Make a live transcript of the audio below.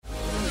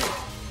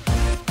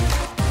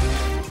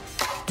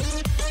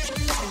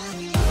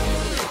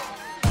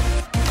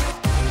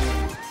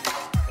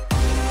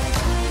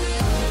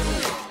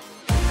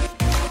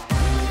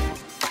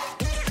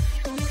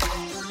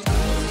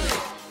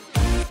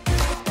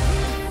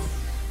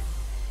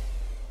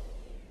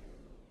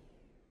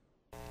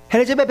係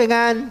你姊妹平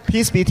安。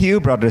 Peace be to you,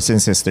 brothers and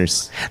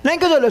sisters. 咱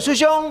繼續嚟思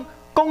想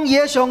公義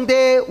嘅上帝、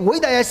偉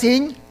大嘅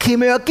神、奇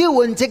妙嘅救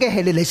恩，這個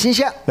系列嚟信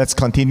息。 Let's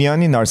continue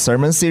on in our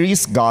sermon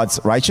series, God's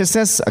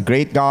Righteousness, a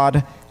Great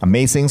God,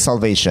 Amazing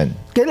Salvation.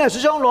 今日嚟思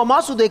想羅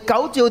馬書第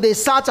9章第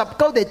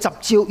39第10章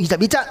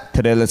21節。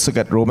 Today, let's look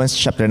at Romans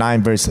chapter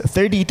 9, verse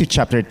 30 to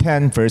chapter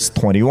 10, verse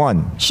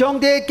 21. 上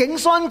帝競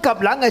選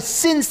及人嘅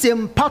信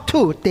心 Part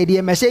 2第2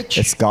個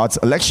message。 It's God's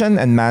election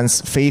and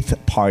man's faith,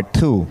 part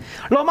 2.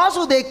 羅馬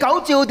書第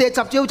9章第10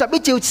章、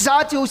11章、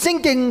13章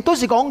聖經都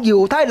是講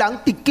猶太人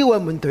得救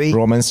嘅問題。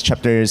 Romans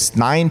chapters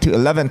 9 to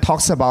 11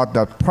 talks about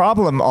the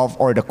problem of,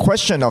 or the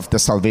question of the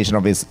salvation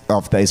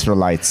of the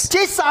Israelites. 這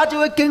3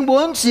章嘅經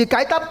文是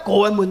解答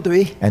個人問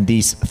題。 And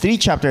these 3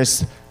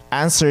 chapters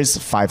answers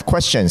 5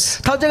 questions.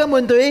 頭一個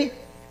問題，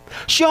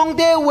上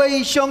帝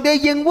為上帝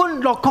應允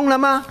落空了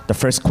嗎？ The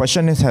first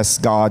question is, has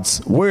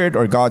God's word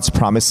or God's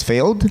promise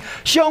failed?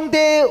 上帝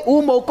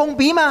有冇公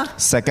平嗎？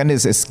 Second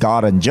is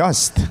God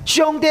unjust?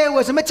 上帝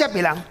為什麼責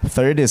備人？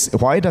 Third is,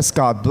 why does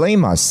God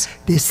blame us?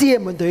 第4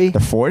個問題，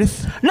 The fourth,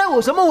 那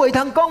為什麼會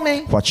通講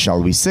呢？ what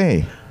shall we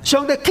say?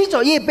 上帝棄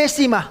咗伊嘅百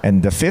姓嘛？ And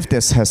the fifth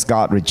is, has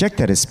God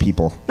rejected his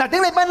people? 嗱，頂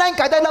禮拜咱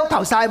解答咗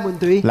頭3個問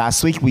題。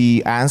 Last week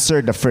we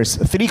answered the first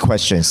 3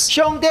 questions.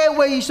 上帝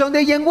為上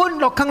帝應允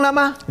落空了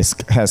嗎？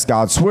 Has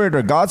God's word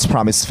or God's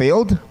promise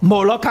failed?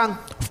 冇落空，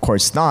 Of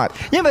course not.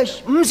 因為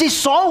唔是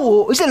所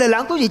有以色列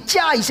人都是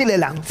假以色列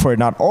人。 For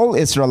not all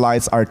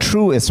Israelites are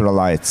true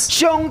Israelites.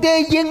 上帝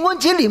應允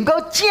只能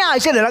夠假以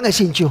色列人嘅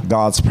成就，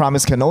 God's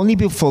promise can only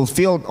be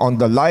fulfilled on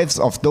the lives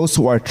of those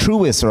who are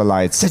true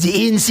Israelites. 就是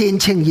因信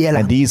稱義嘅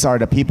人 And。these are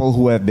the people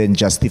who have been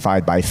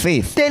justified by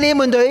faith. 第2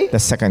個問題， The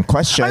second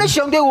question, 你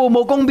上帝有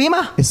冇公平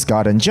嗎？ is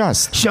God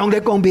unjust? 上帝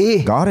公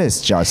平， God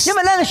is just. 因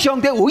為咱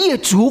上帝有伊嘅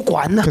主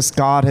權啊， Because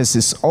God has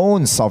his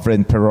own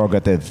sovereign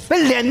prerogative.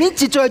 佢憐憫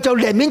之罪就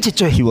憐憫之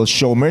罪。 He will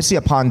show mercy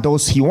upon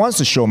those he wants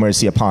to show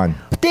mercy upon.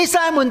 第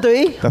3個問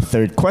題， The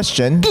third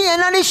question, 既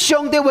然你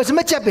上帝為什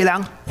麼責備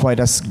人？ why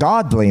does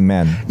God blame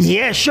man?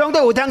 上帝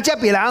會當責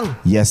備人，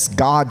 Yes,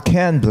 God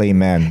can blame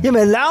man. 因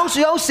為人需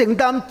要承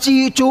擔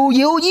主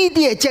要依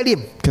啲嘅責任。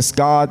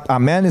 Because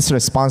man is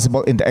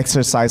responsible in the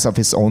exercise of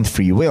his own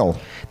free will.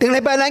 頂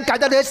禮拜咱解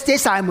答咗這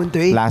3個問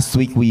題， Last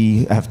week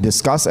we have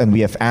discussed and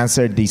we have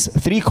answered these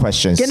 3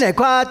 questions. 今日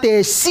看第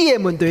4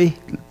個問題。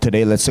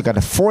 Today let's look at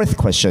the 4th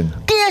question.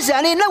 既然是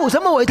你，那為什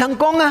麼會通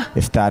講啊？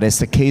 If that is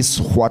the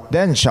case, what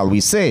then shall we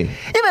say?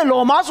 因為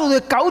羅馬書嘅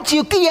9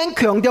章既然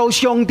強調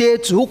上帝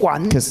主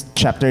權， Because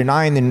chapter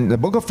 9 in the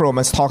book of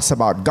Romans talks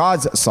about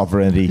God's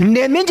sovereignty.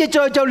 憐憫之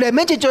罪就憐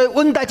憫之罪，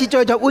恩待之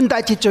罪就恩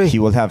待之罪。 He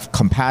will have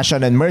compassion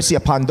and mercy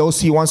upon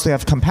those he wants to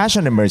have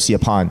compassion and mercy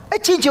upon.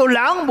 親像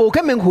人無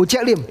佢明負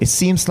責任， It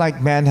seems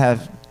like man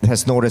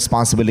has no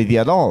responsibility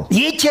at all.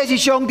 一切是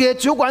上帝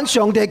主權，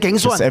上帝競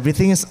Because 選。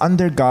 everything is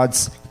under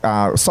God's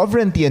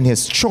sovereignty and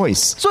his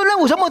choice. 所以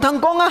你為什麼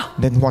通講啊？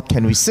 Then what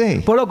can we say?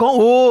 保羅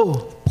講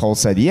哦， Paul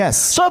said yes.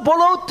 所以保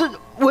羅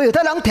為猶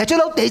太人提出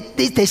咗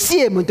第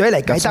4個問題嚟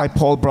解 That's why 答。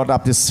 Paul brought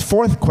up this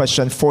 4th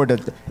question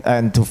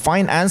and to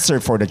find answer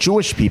for the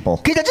Jewish people.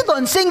 其實呢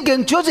段聖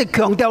經主要是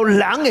強調人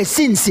嘅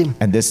信心，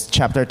 And this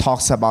chapter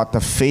talks about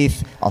the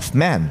faith of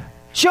man.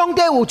 上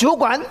帝有主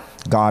權，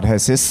 God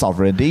has his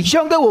sovereignty.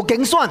 上帝有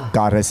競選，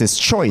 God has his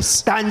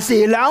choice. 但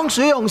是人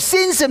需要用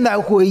信心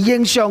嚟回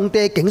應上帝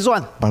競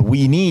選。 But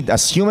we need,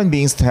 as human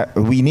beings,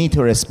 we need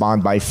to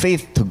respond by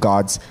faith to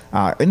God's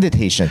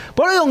invitation.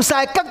 保羅用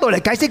晒角度嚟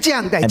解釋這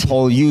項題 And 詞。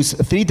 Paul used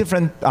 3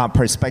 different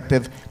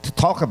perspectives to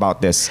talk about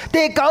this. 第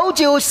9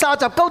章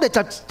39第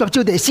10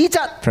章第4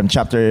節， From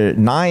chapter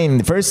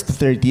 9, verse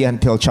 30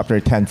 until chapter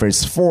 10,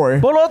 verse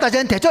 4, 保羅大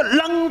陣提出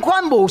能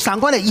寬無常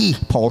寬嘅義。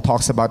 Paul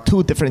talks about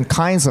 2 different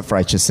kinds of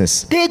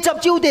righteousness. 第10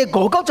章第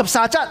5到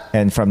13節，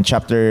 And from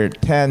chapter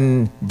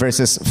 10,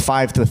 verses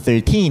 5 to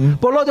 13,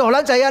 保羅就學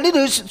咱知啊，呢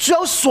度需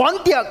要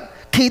選擇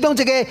其中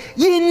一個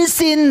因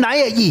信乃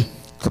嘅義。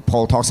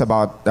 Paul talks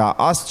about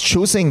us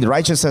choosing the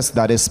righteousness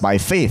that is by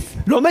faith.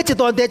 落尾一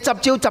段第10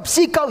章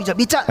14到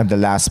21節， And the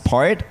last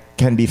part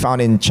can be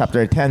found in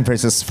chapter 10,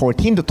 verses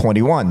 14 to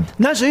 21.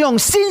 咱需要用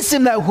信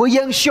心嚟回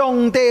應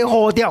上帝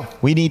呼召，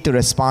 We need to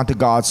respond to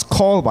God's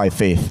call by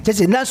faith. 這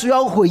是咱需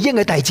要回應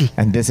嘅題詞。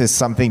 And this is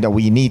something that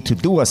we need to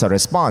do as a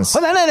response. 好，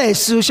咱嚟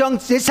思想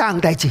這3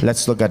項題詞。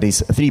 Let's look at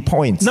these 3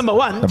 points. Number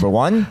one. Number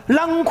 1,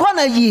 能寬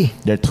嘅義，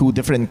 there are 2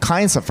 different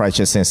kinds of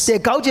righteousness. 第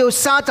9章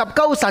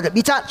39、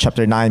31節。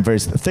 Chapter 9,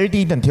 verse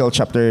 30 until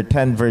chapter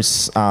 10,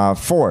 verse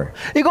 4.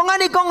 如果按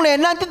你講咧，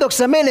咱得到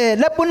什麼咧？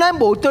咱本來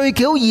無對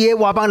求義嘅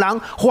外邦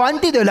人，反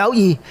得到了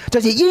義，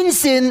就是因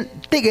信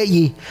得嘅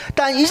義。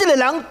但以色列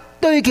人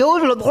對求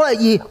律法嘅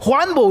義，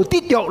反無得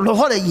到律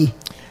法嘅義。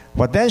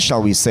 What then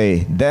shall we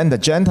say? Then the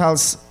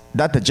Gentiles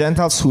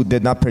who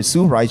did not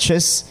pursue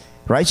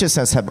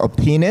righteousness have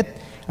obtained it,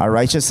 a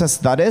righteousness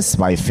that is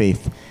by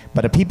faith.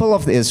 But the people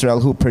of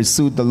Israel who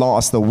pursued the law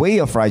as the way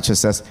of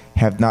righteousness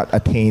have not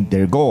attained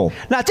their goal.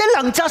 嗱，即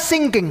係能則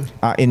聖經，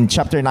 In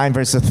chapter 9,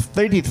 verses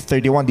 30 to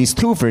 31, these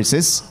two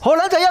verses 可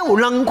能就一戶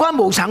能寬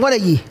無殘嘅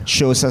義，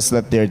 shows us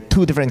that there are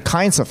two different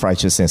kinds of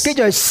righteousness. 叫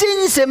做先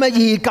聖嘅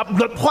義及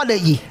律法嘅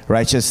義。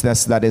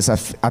 Righteousness that is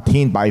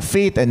attained by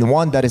faith and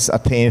one that is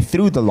attained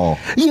through the law.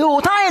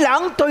 猶太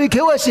人對佢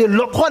嘅是律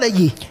法嘅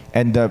義，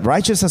 And the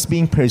righteousness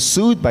being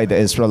pursued by the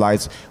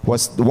Israelites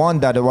was the one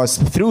that was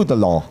through the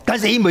law, 但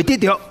是佢未得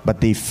着。 but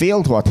they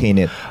failed to attain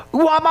it.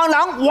 話盲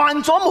人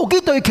還咗無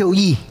機對橋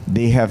義，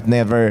 They have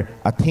never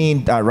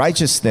attained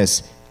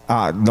righteousness,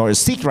 nor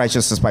seek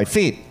righteousness by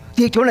faith.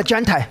 亦做嚟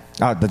將題。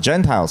 The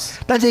Gentiles.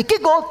 但是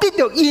結果得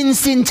着現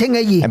善稱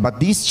嘅義。 But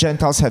these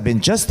Gentiles have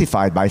been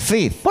justified by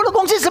faith. 保羅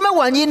講出什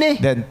麼原因呢？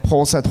 Then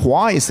Paul said,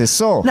 why is this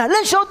so? 嗱，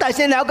你想大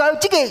聲了解，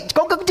即係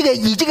講緊即係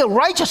義，即係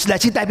righteousness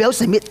係代表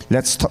什麼？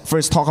 Let's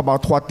first talk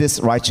about what this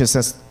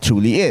righteousness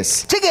truly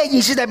is. 即係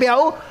義是代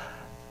表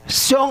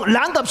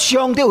人及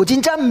上帝有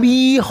真正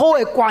美好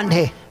嘅關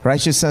係。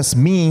 Righteousness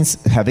means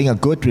having a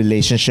good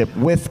relationship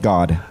with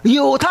God.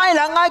 猶太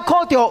人愛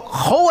靠着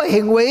好嘅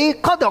行為，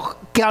靠着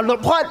行律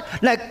法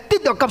嚟得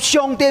到及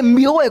上帝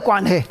美好嘅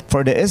關係。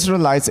 For the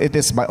Israelites, it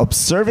is by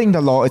observing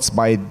the law, it's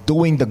by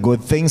doing the good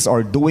things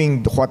or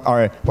doing what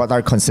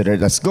are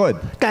considered as good.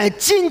 但係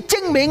真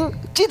證明呢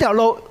條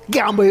路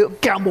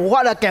行無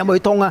法啦，行唔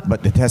通啊！ But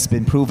it has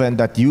been proven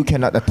that you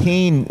cannot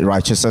attain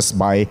righteousness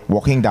by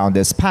walking down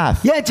this path.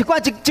 因為只不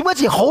過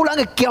是好人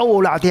嘅驕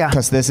傲啦啲啊！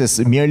 Because this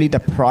is merely the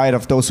pride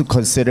of those who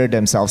consider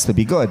themselves to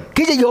be good.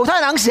 其實猶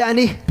太人是咁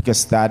呢，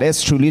 Because that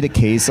is truly the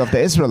case of the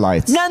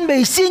Israelites. 咱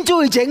未先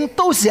做整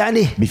都是咁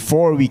呢，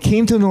 Before we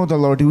came to know the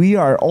Lord, we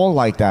are all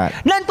like that.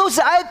 咱都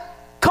是愛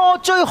靠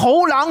最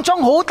好人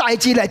將好大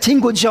志嚟親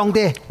近上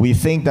帝。 We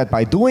think that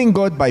by doing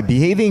good, by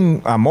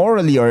behaving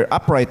morally or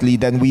uprightly,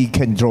 then we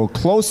can draw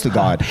close to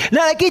God.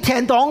 咱嚟去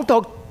天堂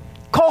度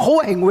靠好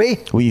行為。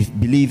 We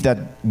believe that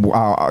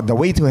the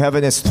way to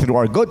heaven is through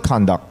our good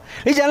conduct.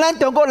 你就咱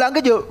中國人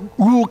叫做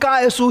儒家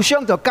嘅思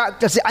想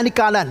就是安尼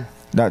教咱。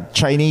 The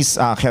Chinese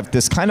have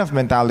this kind of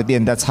mentality,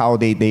 and that's how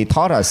they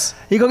taught us.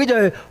 一個叫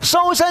做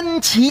修身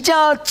齊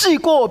家治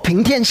國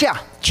平天下。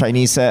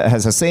 Chinese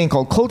has a saying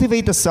called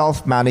cultivate the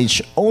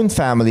self-managed own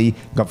family,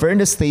 govern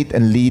the state,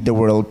 and lead the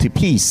world to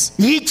peace.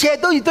 一切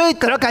都是對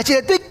大家開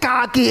始，對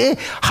家己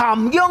涵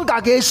養家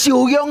己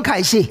修養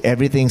開始。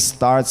 Everything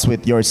starts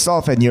with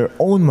yourself and your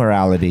own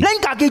morality. 咱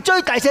家己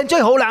最大聲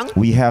最好人，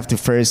 We have to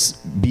first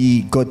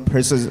be good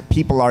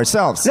people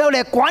ourselves. 然後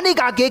嚟管理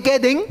家己嘅家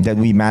庭， Then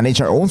we manage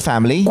our own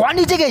family. 管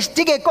理這個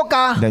國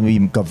家。 Then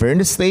we govern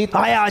the state.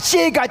 哎呀，世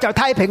界就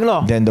太平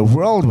咯。 Then the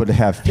world would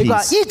have 你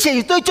話 peace. 一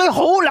切對最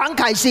好人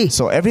開始。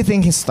 So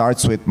everything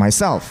starts with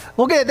myself.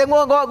 我記得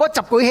我10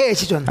幾歲嘅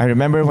時陣， I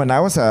remember when I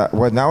was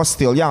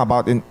still young,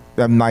 about in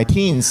my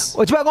teens.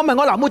 我問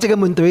我老母一個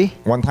問題，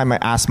 One time I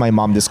asked my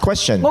mom this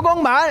question. 我講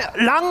媽，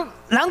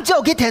人只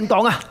有去天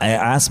堂啊！ I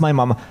asked my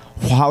mom,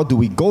 how do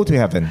we go to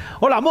heaven?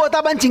 我老母嘅答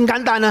案真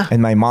簡單啊！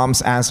 And my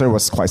mom's answer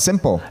was quite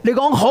simple. 你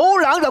講好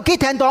人就去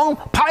天堂，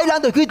歹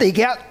人就去地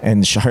獄。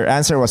 And her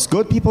answer was,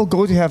 good people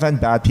go to heaven,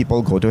 bad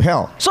people go to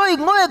hell. 所以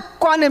我嘅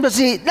觀念就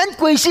是，咱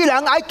貴世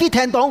人愛去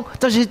天堂，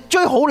就是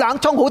最好人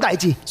做好大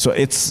事。 So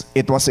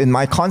it was in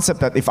my concept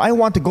that if I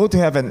want to go to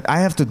heaven,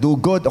 I have to do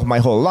good of my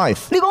whole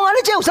life. 你講啊，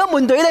你真有什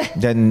麼問題咧？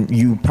 Then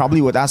you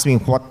probably would ask me,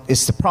 what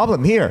is the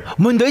problem here?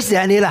 問題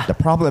是你啦。 The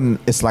problem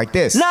is like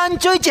this. 咱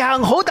做一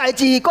項好大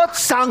事，個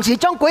上是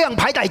將幾樣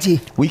歹大事。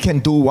 We can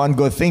do one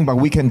good thing, but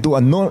we can do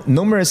a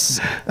numerous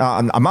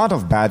amount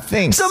of bad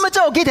things. 所以乜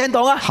真有去天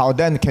堂啊？ How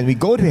then can we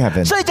go to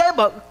heaven? 所以就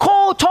係靠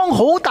創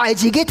好大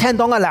事去天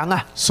堂嘅人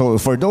啊！ So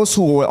for those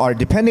who are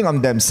depending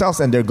on themselves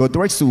and their good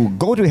works to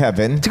go to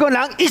heaven, 這個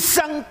人一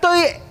生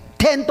對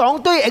天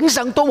堂對永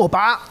生都冇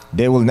把握，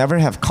 they will never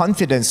have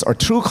confidence or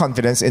true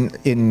confidence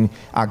in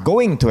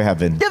going to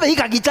heaven 因為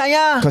佢自己知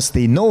啊， because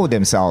they know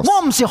themselves.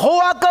 我唔是好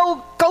啊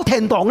夠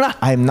天堂啦，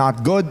 I'm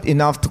not good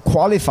enough to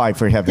qualify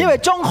for 因 heaven 為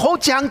將好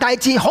正大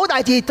事、好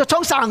大事就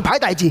將三排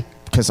大事。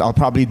 because I'll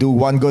probably do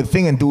one good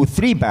thing and do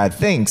 3 bad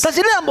things. 但是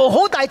你又冇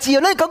好大事，你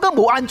感覺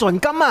冇安全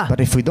感啊！ But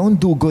if we don't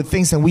do good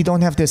things, then we don't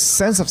have this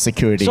sense of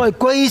security. 所以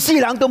貴世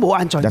人都冇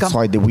安全感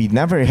That's。why we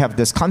never have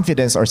this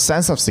confidence or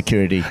sense of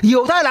security.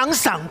 猶太人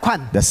相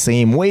反， The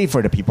same way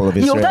for the people of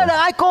猶太 Israel. 人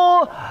愛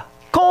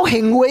靠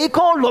行為、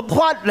靠律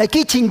法嚟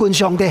去親近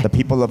上帝。 The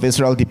people of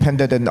Israel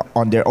depended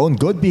on their own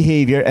good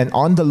behavior and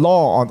on the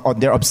law, on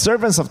their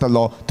observance of the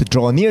law to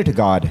draw near to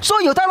God. 所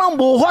以猶太人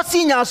無法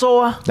信耶穌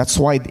啊， That's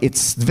why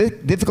it's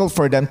difficult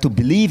for them to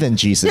believe in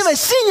Jesus. 因為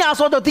信耶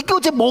穌就啲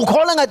叫做無可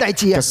能嘅大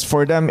事啊。 Because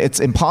for them, it's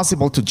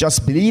impossible to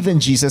just believe in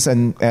Jesus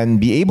and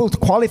be able to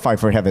qualify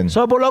for heaven.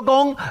 所以保羅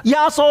講，耶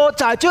穌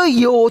就係將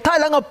猶太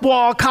人嘅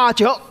绊卡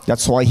着。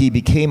 That's why he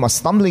became a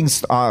stumbling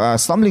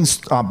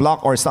block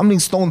or stumbling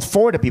stone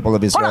for the people of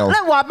of 可能 Israel.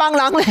 咧話幫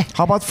人咧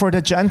How about for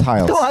the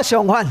Gentiles? 都係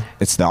相反，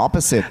 It's the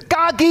opposite.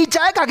 家己就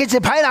係家己是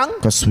歹人，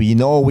 Because we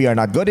know we are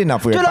not good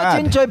enough, we 做 are 咗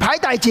真 bad. 罪歹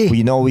大事，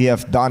 We know we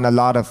have done a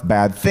lot of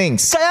bad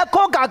things. 就係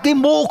靠家己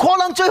冇可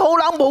能最好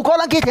人，冇可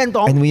能去天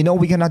堂， And we know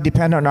we cannot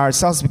depend on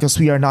ourselves because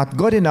we are not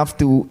good enough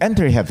to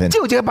enter heaven. 只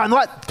有一個辦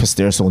法， Because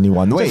there's only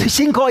one 就 way. 是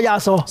先靠耶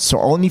穌。 So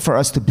only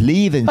for us to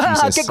believe in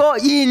結 Jesus. 果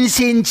現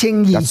善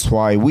稱義。 That's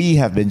why we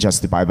have been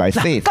justified by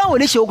faith. 教會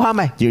你小看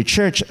咪？ Dear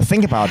church,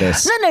 think about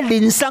this. 真係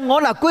連生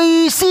我嗱，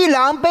貴師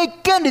冷俾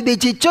跟你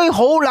哋是最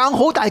好冷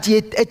好大字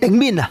嘅頂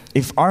面啊！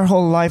 If our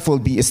whole life will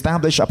be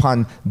established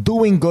upon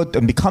doing good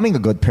and becoming a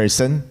good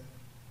person,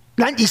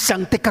 咱一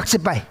生的確失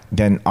敗。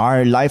 then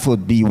our life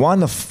would be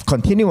one of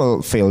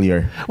continual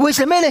failure. 為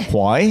什麼呢？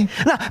 Why?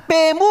 嗱，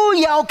父母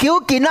要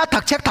求囡仔讀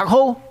書讀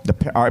好，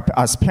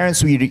 As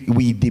parents,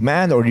 we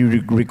demand or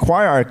we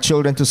require our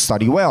children to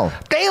study well.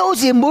 幾好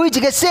是每一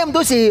個 SEM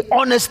都是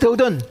honest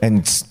student。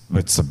 And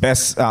it's the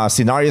best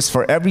scenarios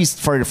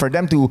for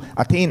them to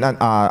attain an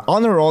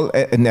honor roll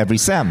in every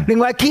SEM. 另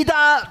外其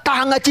他大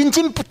行嘅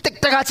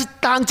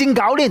大行正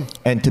教練，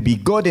 And to be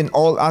good in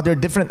all other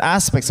different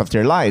aspects of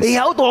their lives.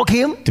 曉彈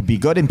琴， To be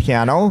good in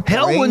piano,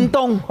 曉 playing, 運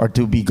動， or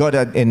to be good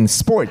in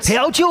sports.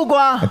 曉唱歌，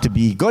 And to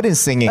be good in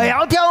singing,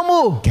 曉跳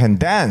舞， can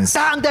dance.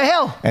 大行就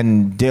曉。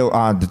 And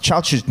the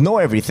child should know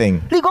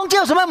everything. 你講之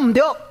後做乜唔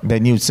對？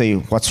 Then you say,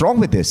 what's wrong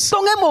with this?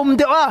 當然冇唔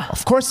對啊！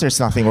 Of course there's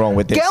nothing wrong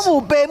with this. 假如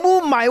父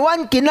母埋怨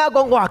囡仔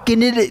講，哇，見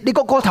你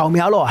個頭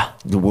名咯啊！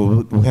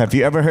 Have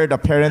you ever heard a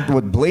parent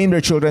would blame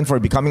their children for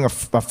becoming a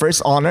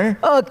first honor?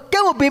 假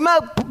如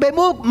父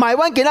母埋怨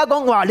囡仔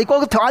講，哇，你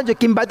個頭眼就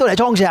見擺到嚟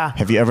創啥？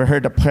 Have you ever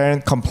heard a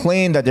parent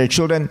complain that their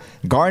children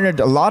garnered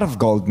a lot of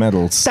gold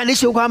medals? 但你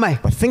小看咪？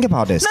 But think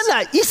about this. 真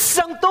係一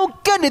生都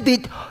跟你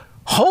哋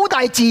好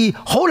大志、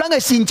好撚嘅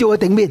善照嘅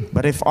頂面，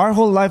 But if our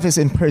whole life is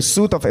in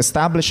pursuit of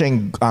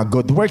establishing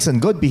good works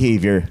and good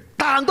behavior,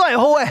 大行都係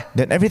好嘅。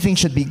 then everything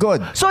should be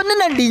good. 所以呢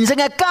係連成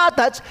嘅家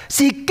特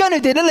是跟你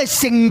哋呢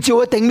嚟成就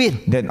嘅頂面。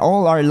 Then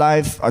all our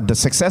life, the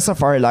success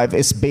of our life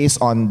is based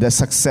on the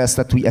success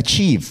that we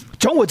achieve.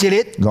 總會之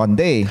列， One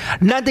day,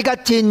 咱哋嘅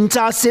真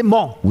詐失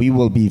望。 we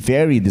will be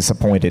very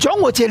disappointed. 總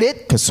會之列，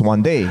 Because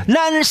one day,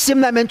 咱心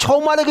裏面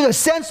充滿咗叫做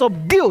sense of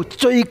guilt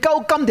罪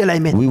疚感嘅裏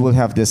面， we will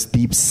have this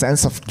deep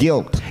sense of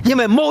guilt. 因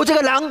為冇這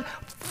個人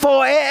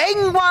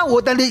forever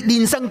活在你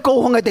人生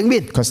高峰嘅頂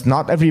面。 Because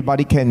not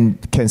everybody can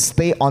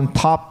stay on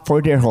top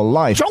for their whole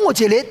life. 總會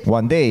之列，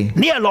 One day,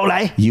 你係落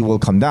嚟， you will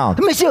come down.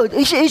 咁你需要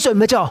你需要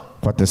咩做？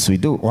 What does we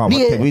do? Wow, 你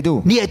what can we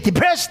do? 你係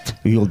depressed，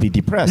 We will be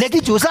你 depressed.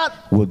 去自殺。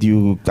 Would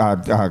you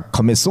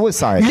commit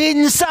suicide?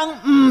 人生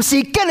唔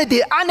是跟你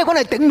哋按你講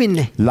嚟頂面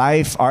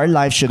嘅， Our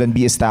life shouldn't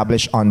be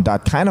established on that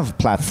kind of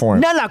platform.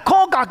 你嗱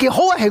靠家嘅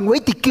好嘅行為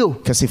跌叫，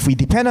 Because if we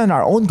depend on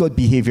our own good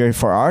behavior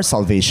for our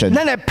salvation, 你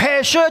嚟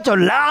pressure 就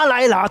拉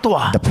嚟拉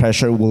大， the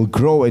pressure will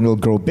grow and will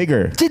grow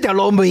bigger. 呢條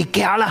路未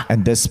行啦。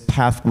 And this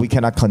path we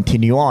cannot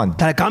continue on.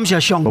 但係感謝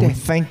上 But 帝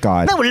we，thank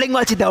God. 因為另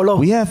外一條路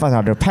We have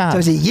another 就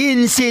path. 是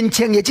完善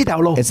稱義呢條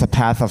路。 It's a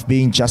path of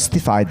being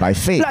justified by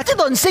faith. 嗱，呢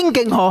段聖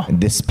經嗬， In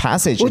this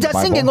passage 或 in 者 the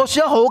聖經 Bible, 我需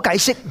要好好解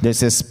釋， there's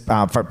this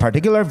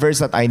particular verse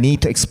that I need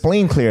to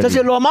explain 就 clearly.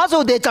 是羅馬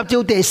書第10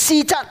章第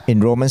4節，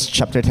 In Romans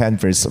chapter 10,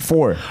 verse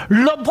 4.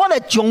 律法嘅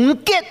總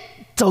結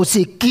就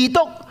是基督，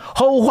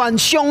好凡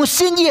相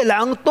信嘅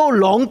人都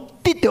能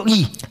得着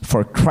義。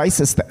 For Christ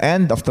is the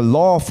end of the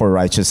law for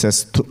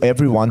righteousness to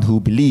everyone who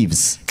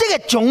believes. 即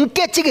係總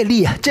結這個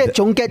義啊，即係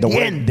總結 The the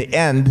word end。 the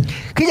end,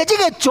 其實這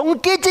個總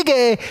結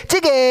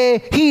這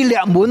個希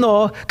臘文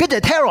哦，叫做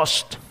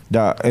telos。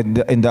 in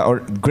the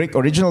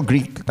original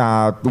Greek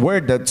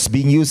word that's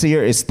being used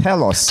here is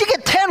telos. 這個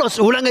telos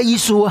有兩個意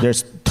思啊，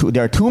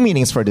 There are two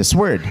meanings for this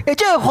word.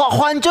 即係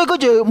犯罪嗰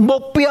個目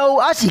標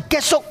還是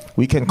結束。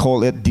 We can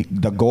call it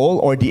the goal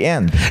or the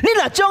end. 你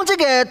嗱將這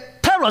個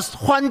telos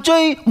犯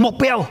罪目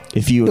標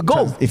If you the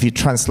goal， if you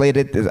translate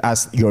it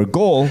as your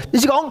goal, 你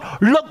是講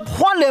律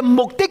法嘅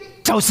目的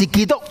就是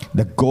基督。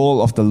 the goal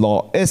of the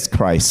law is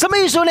Christ. 什麼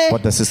意思呢？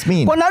 What does this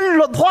mean? 我哋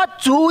律法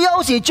主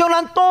要是將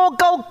咱多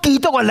到基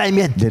督嘅裏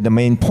面， The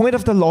main point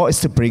of the law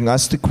is to bring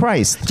us to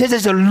Christ. 這就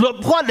是律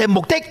法嘅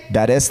目的。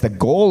 That is the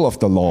goal of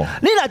the law.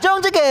 你嗱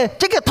將這個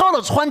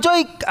telos 犯罪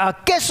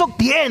結束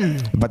the end，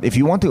 But if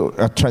you want to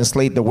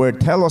translate the word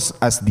telos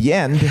as the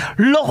end,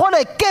 律法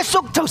嘅結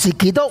束就是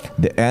基督。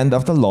 the end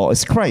of the law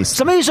is Christ.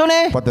 什麼意思呢？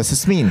 What does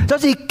this mean? 就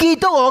是基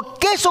督我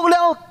結束了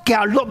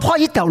行律法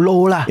呢條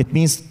路啦。 It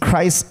means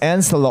Christ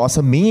ends the law as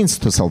a means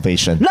to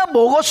salvation. 嗱，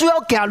冇個需要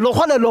行律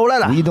法嘅路啦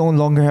啦， We no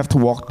longer have to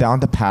walk down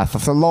the path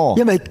of the law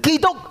因為基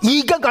督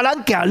已經教咱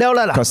行了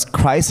啦啦。 because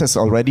Christ has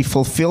already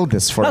fulfilled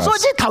this for 嗱，所以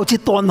us. 呢頭一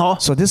段嗬，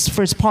 So this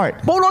first part,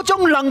 保羅將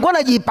兩關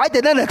嘅義擺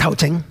喺呢嚟頭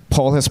整。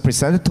 Paul has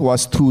presented to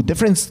us two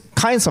different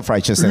kinds of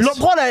righteousness. 律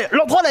法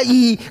嘅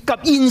義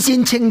及現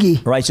善稱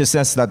義，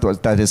 Righteousness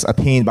that is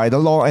attained by the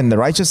law and the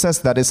righteousness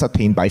that is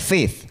attained by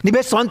faith. 你俾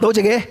選到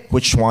這個？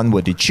 Which one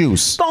would you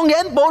choose? 當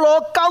然，保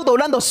羅教導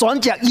咱度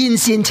選擇現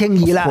善稱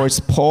義 Of 啦。 course,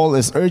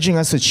 Paul is urging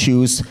us to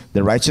choose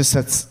the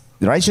righteousness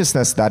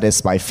righteousness that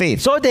is by faith.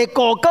 所以第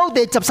9、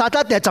第13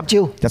節、第10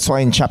節， That's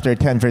why in chapter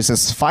 10,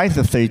 verses 5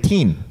 to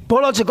 13, 保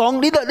羅就講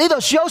呢度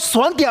需要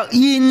選擇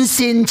完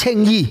善稱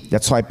義。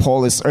 that's why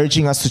Paul is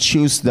urging us to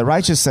choose the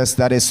righteousness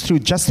that is through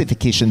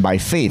justification by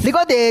faith. 你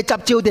講第10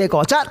節、第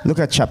9節， Look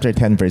at chapter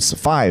 10, verse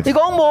 5. 你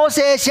講摩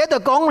西寫度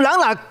講，人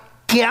嗱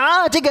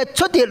行即個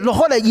出啲律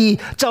法嘅義，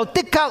就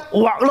的確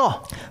活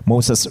咯。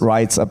 Moses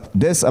writes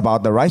this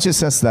about the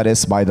righteousness that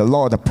is by the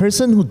law. The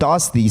person who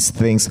does these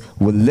things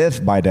will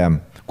live by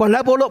them. 原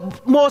來保羅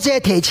摩西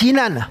提醒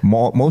咱啊，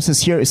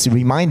 Moses here is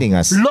reminding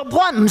us 律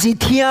法唔是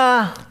聽，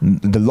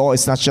 the law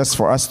is not just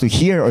for us to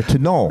hear or to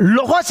know,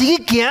 律法是去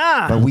行。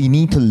 but we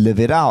need to live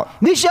it out.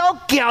 你想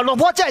行律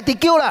法真係得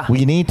救啦。 We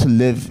need to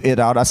live it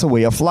out as a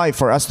way of life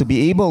for us to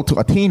be able to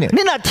attain it.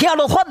 你若聽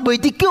律法未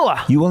得救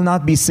啊， You will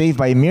not be saved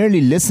by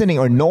merely listening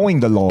or knowing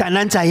the law. 但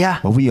咱知啊，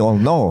 But we all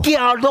know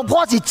行律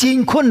法是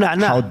真困難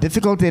how 啊，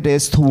 difficult it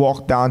is to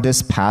walk down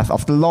this path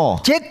of the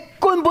law, 這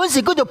根本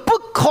是叫做不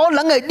可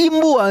能嘅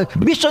任務啊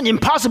 ，Mission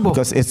Impossible。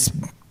 because it's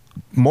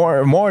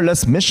more or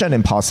less mission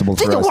impossible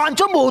即 for 係 us. 完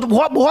全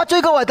無法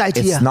追高嘅代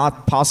志 It's 啊！ not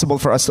possible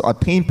for us to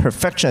attain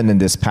perfection in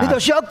this 你就 path.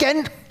 需要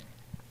揀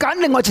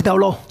另外一條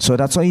路， So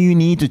that's why you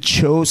need to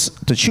choose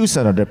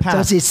another 就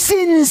path. 是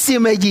先善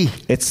嘅義。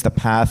 It's the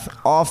path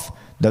of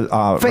the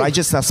Faith.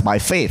 righteousness by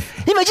faith.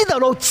 因為呢條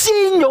路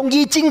真容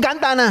易、真簡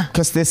單啊！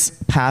 Because this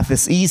path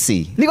is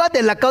easy. 你講第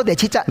6、9、第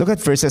7節， Look at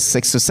verses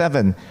 6 to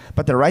 7.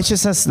 But the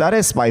righteousness that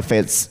is by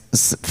faith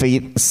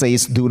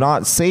says, do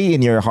not say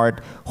in your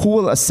heart, who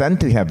will ascend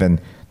to heaven?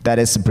 That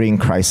is to bring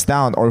Christ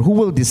down. Or who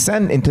will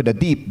descend into the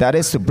deep? That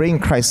is to bring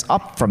Christ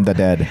up from the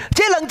dead.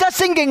 這兩則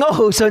聖經我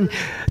好信，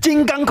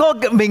真艱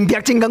苦明白，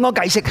真艱苦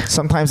解釋。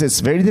 Sometimes it's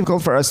very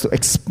difficult for us to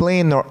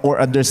explain or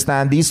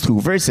understand these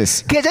two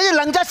verses. 其實呢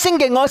兩則聖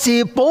經我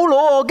是保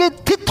羅嘅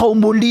鐵頭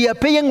門利啊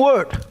playing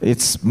word。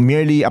 It's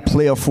merely a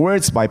play of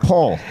words by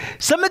Paul.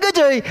 什麼叫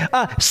做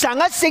神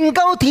一聖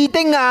高鐵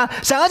定啊？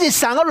神一是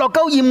神一落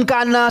高嚴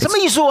間啊？什麼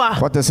意思啊？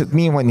 What does it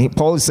mean when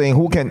Paul is saying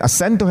who can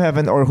ascend to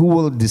heaven or who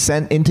will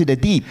descend into the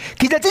deep?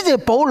 其實這是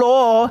保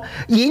羅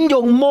引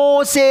用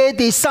摩西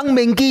的生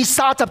命記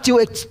30章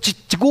嘅一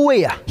句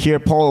話啊。 Here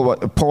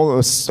Paul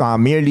was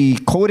merely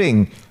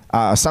quoting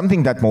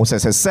something that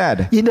Moses has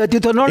said. In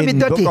Deuteronomy In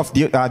book 30， of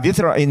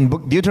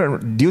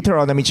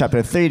Deuteronomy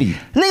chapter 30.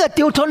 呢個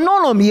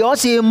Deuteronomy 我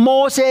是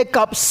摩西及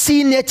先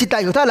嘅一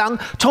代猶太人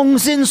重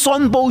新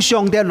宣布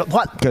上帝律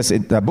法。 Because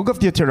the book of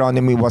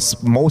Deuteronomy was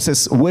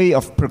Moses' way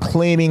of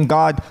proclaiming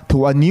God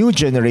to a new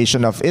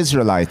generation of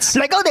Israelites.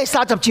 嚟到第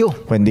30章，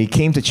 When they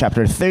came to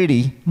chapter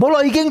 30, 保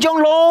羅已經將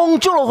兩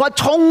章律法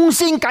重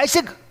新解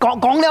釋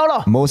講了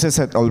咯。 Moses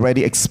had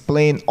already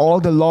explained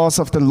all the laws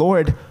of the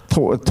Lord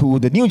to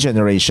the new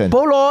generation.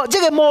 保羅即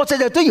係摩西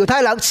就對猶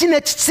太人先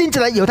至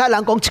嚟猶太人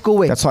講一句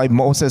話。 That's why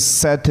Moses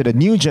said to the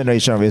new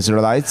generation of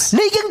Israelites, 你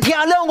已經聽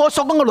了我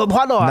所講嘅律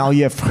法咯啊！ now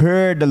you have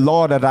heard the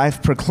law that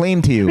I've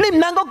proclaimed to you. 你唔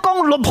能夠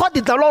講律法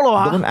跌到落咯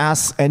啊！ Don't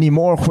ask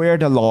anymore where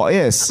the law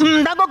is.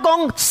 唔能夠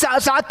講撒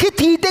去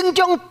鐵頂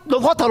將律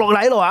法投落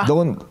嚟咯啊！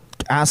 Don't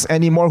ask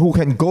anymore who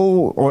can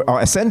go or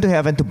ascend to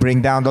heaven to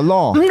bring down the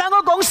law. 唔能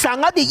夠講神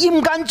一啲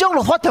嚴間將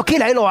律法投起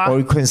嚟咯啊！ Or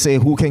you can say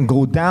who can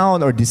go down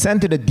or descend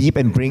to the deep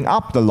and bring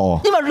up the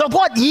law. 因為律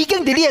法已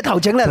經喺呢個頭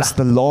整啦。 Because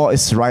the law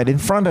is right in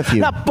front of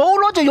you. 嗱，保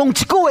羅就用一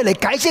句話嚟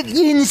解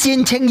釋完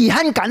善稱義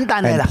很簡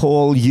單嘅 And 啦。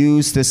 Paul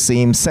used the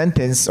same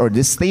sentence or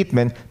this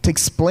statement to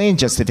explain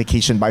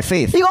justification by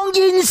faith. 你講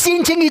完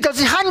善稱義就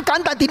是很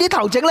簡單，喺呢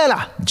頭整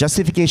啦。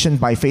 Justification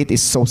by faith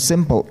is so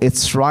simple.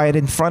 It's right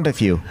in front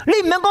of you.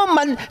 你唔能夠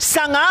問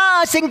神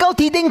啊，聖高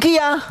鐵頂去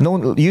啊？ No,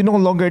 you no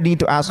longer need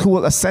to ask who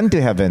will ascend to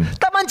heaven.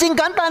 答案真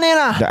簡單嘅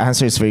啦。 The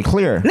answer is very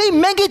clear. 你唔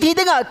免去鐵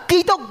頂啊，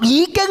基督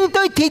已經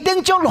對鐵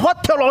頂將律法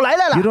投落嚟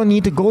啦。 You don't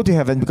need to go to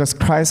heaven because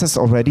Christ has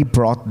already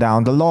brought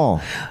down the law.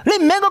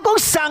 你唔免講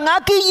神啊，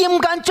幾嚴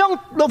間將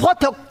律法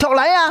投嚟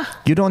啊？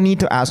 You don't need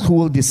to ask who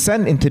will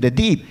descend into the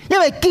deep 因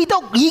為基督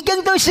已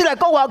經對死嚟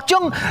講話，將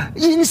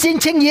完善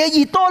稱義嘅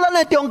義多啦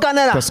咧中間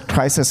啦。 because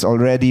Christ has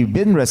already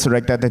been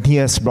resurrected and he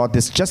has brought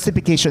this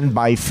justification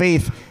by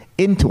faith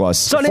into us,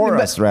 所以 for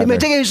us 你明 rather.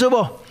 即個意思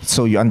喎？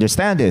 So you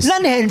understand this.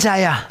 咱現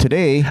在啊，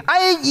 Today,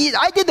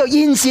 喺呢度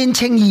完善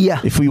稱義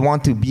啊， if we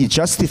want to be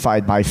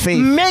justified by 唔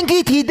faith, 免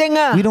去鐵頂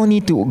啊， we don't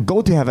need to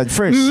go to heaven 唔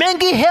first, 免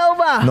去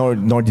hell 啊，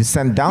 nor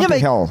descend down 因 to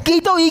為 hell. 基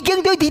督已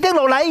經對鐵頂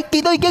落嚟，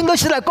基督已經對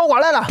死嚟講話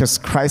啦。 Because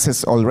Christ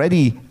has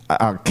already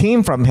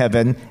came from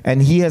heaven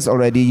and he has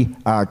already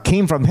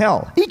came from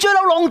hell. 你追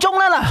到浪中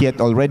啦， He had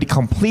already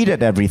completed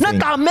你 everything.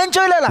 但唔免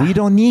追啦。 We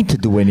don't need to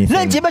do 你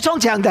anything, 只不過講一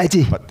件大字，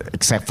 but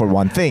except for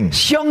one thing.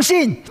 相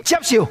信接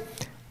受。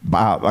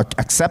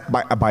accept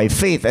by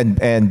faith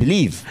and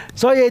believe.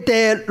 所以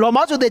羅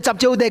馬書第10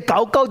章第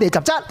9第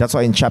17， That's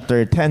why in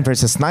chapter 10,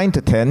 verses 9 to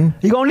 10,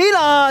 佢講你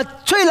若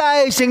嘴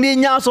內承認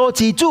耶穌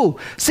是主，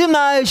心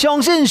內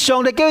相信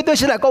上帝叫佢對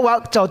死來復活，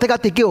就得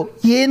得救。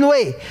因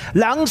為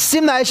人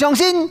心內相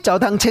信就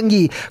能稱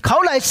義，口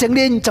內承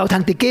認就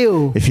能得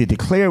救。 if you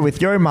declare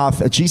with your mouth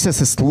that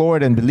Jesus is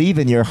Lord and believe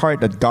in your heart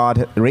that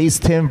God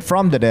raised him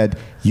from the dead,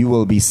 you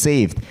will be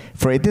saved.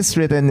 For it is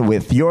written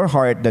with your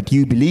heart that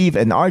you believe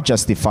and are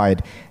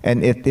justified,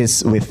 and it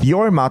is with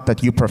your mouth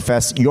that you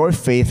profess your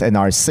faith and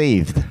are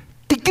saved.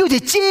 得救是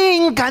真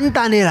簡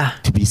單的啦，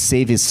 To be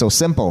saved is so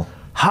simple.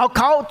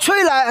 口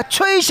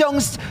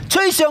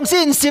吹相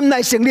信，心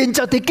內承認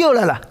就得救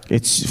了啦。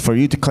 It's for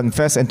you to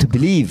confess and to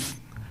believe.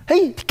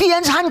 嘿，既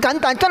然很簡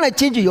單，真係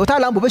真住猶太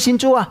人冇乜信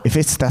主啊！ If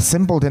it's that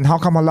simple, then how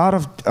come a lot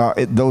of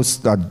those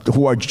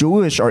who are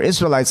Jewish or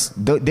Israelites,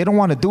 they don't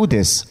want to do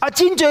this? 啊，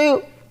真住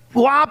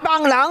外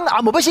邦人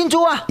啊冇乜信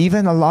主啊！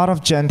 Even a lot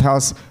of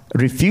Gentiles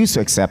refuse to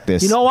accept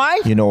this. You know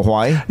why? You know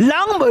why? 人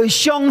唔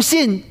相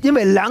信，因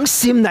為人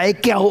心內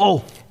驕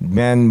傲。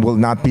 Men will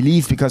not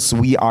believe because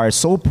we are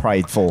so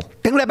prideful.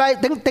 頂禮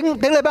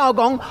拜我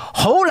講，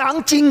好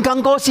人真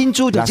更過信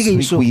主就 Last 這個意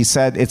week 思， we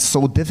said it's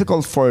so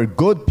difficult for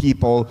good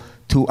people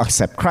to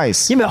accept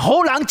Christ 因為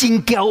好人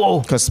真驕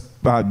傲， because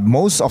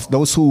most of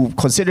those who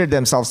consider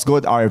themselves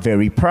good are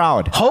very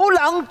proud. 好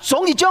人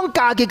總是將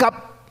家己及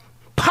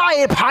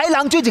歹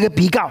人做一個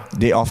比較。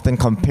 They often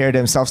compare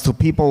themselves to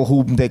people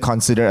whom they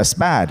consider as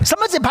bad. 什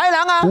麼是歹人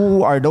啊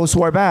Who are those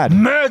who are bad?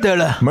 ？murder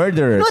啦，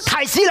 Murderers. 那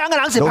害死人嘅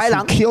人是 Those 歹 who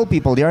人， kill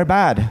people, they are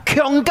bad.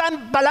 強姦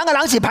別人嘅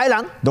人是歹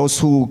人， Those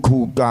who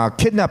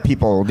kidnap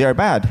people, they are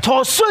bad.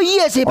 錯衰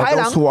嘅是 Or 歹 those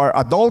人， who are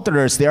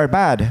adulterers, they are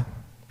bad.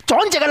 轉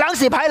隻嘅人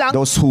是歹人，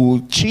 Those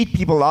who cheat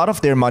people out of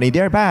their money,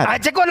 they are bad. 啊，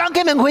這個人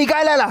佢明悔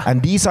改啦啦，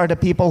 And these are the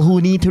people who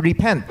need to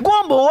repent. 我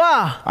冇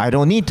啊， I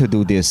don't need to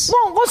do this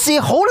我是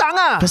好人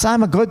啊， because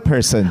I'm a good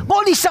person.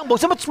 我呢生冇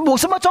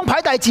什麼裝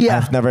牌大字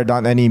啊， I've never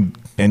done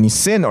any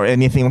sin or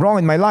anything wrong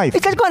in my life. 你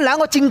真個人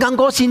我真更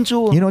過信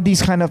主。 You know,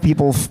 these kind of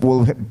people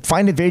will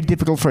find it very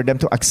difficult for them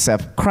to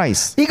accept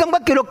Christ 你感覺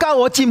基督教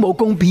我真冇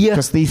公平啊？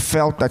 because they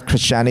felt that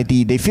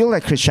they feel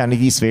like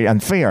Christianity is very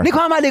unfair. 你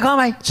看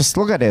咪， Just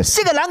look at this.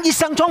 這個人一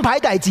生裝牌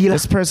大字啦，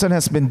 This person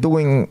has been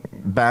doing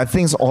bad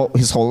things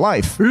his whole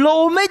life.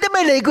 路尾都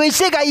未離過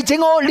世界，而且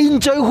我連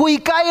罪悔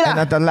改 And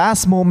啦。 at the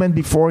last moment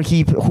before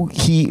he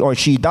or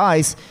she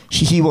dies,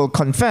 he will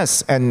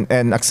confess and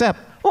accept.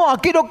 哇！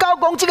基督教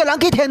講這個人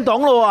去天堂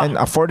咯啊！ And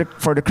for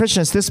the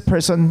Christians, this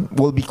person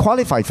will be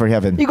qualified for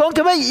heaven. 你講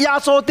做咩？耶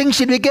穌定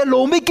時你嘅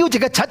路尾叫這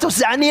個賊就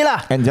是安尼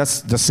啦。 And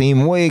just the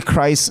same way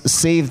Christ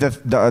saved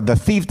the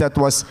thief that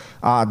was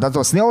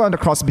nailed on the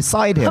cross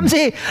beside 係 him. 唔是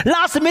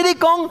？last minute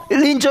講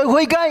連罪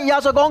悔改，耶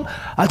穌講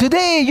啊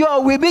 ，Today you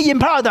are with me in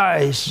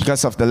paradise。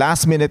 Because of the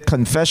last minute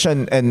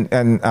confession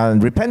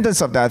and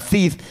repentance of that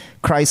thief,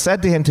 Christ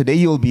said to him, "Today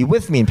you will be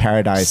with me in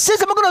paradise." 這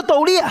什麼嗰度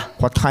道理啊？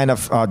 What kind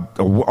of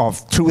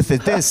truth is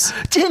this?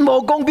 真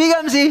冇公平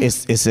嘅唔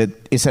是？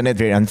 Isn't it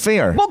very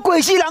unfair? 我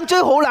貴死人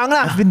最好人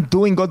啦 I've，been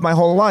doing good my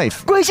whole life.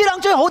 貴死人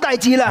最好大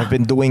字啦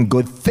I've。been doing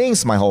good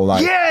things my whole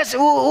life. Yes，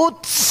我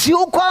少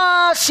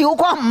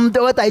誇唔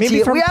到嘅大字，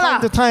 Maybe from 會啊 time 啦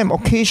to。time,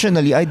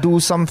 occasionally, I do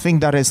something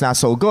that is not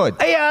so good.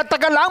 哎呀，大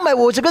家人咪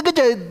有這個叫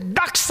做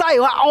dark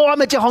side 話暗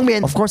嘅這方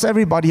面， Of course,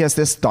 everybody has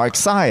this dark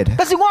side.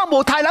 但是我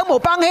冇太人冇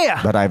幫氣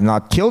啊。 But I've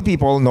not killed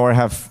people nor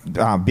have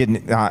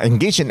been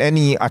engaged in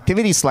any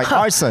activities like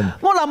arson.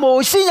 我嗱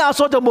冇先啊，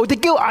所以就冇得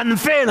叫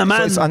unfair 啦 So 嘛。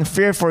 it's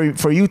unfair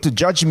for you to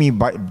judge me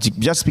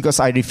just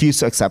because I refuse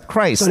to accept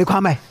所以 Christ. 你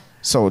看咪，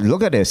 So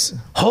look at this.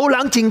 好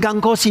人真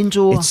更過先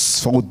做， It's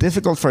so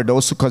difficult for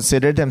those who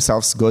consider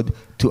themselves good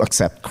to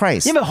accept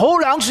Christ. 因為好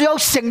人需要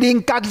承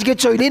認自己嘅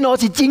罪孽，我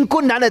是真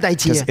困難嘅大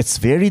字 Because。it's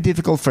very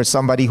difficult for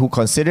somebody who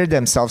consider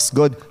themselves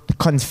good to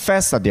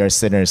confess that they are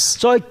sinners.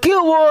 所以救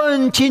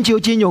恩千朝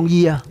真容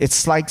易啊，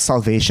 It's like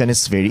salvation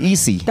is very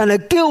easy. 但係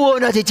救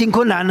恩係真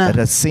困難啊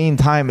At。the same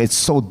time, it's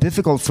so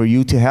difficult for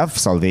you to have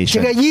這個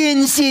salvation.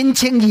 完善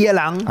稱義嘅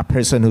人， A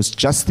person who's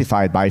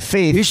justified by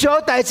必 faith, 須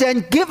要大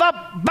聲 give up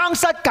幫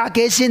失家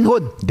嘅身份，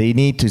 they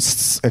need to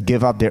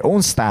give up their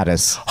own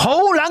status.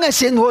 好人嘅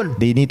身份，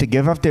 They need to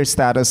give up their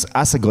status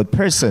as a good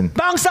person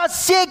幫失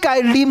世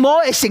界任何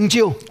嘅成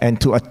就。 and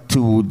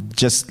to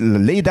just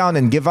lay down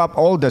and give up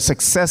all the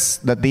success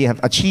that they have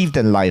achieved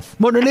in life,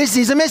 無論你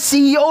是什麼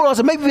CEO 咯，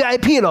什麼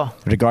VIP 咯，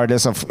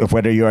 regardless of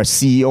whether you're a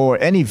CEO or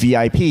any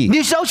VIP.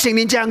 你需要承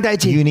認這樣大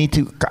字。 You need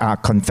to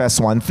confess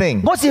one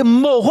thing. 我是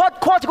無法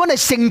靠住我哋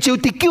成就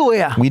得救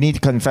嘅啊！ We need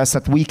to confess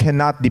that we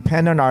cannot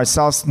depend on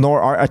ourselves nor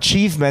our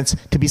achievements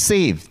to be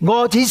saved.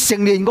 我只承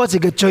認我自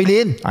己罪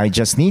孽， I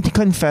just need to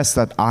confess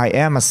that I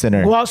am a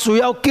sinner 我需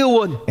要救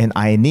恩。 and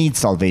I need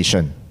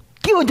salvation.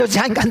 救恩就是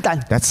很簡單。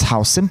 That's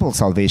how simple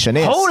salvation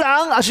is. 好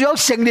人也需要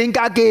承認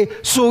家己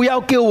需要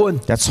救恩。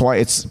 That's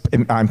why it's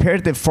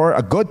imperative for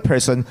a good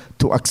person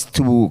to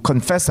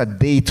confess that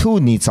they too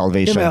need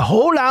因為 salvation.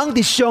 好人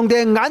喺上帝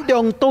眼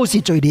中都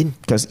是罪人。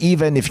 Because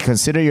even if you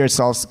consider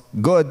yourselves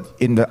good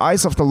in the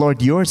eyes of the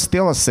Lord, you're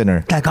still a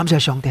sinner. 但係感謝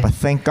上帝， But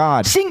thank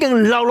God, 聖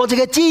經留落一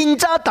個真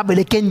真特別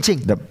嘅見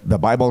證， the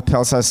Bible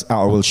tells us,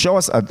 or will show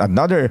us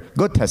another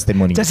good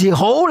testimony. 就是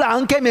好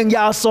人證明耶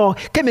穌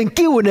證明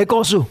救恩嘅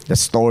故事。 The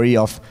story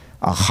of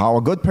how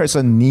a good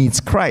person needs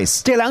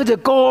Christ. 這人就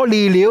過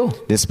嚟了。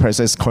 This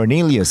person is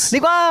Cornelius. 你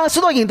講《使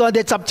徒行傳》第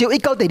10章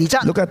1到第2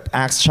節。 Look at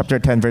Acts chapter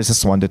 10,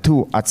 verses 1 to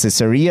 2. At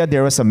Caesarea,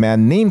 there was a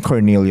man named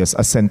Cornelius,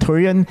 a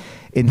centurion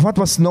in what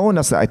was known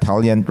as the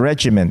Italian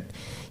regiment.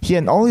 He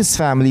and all his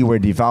family were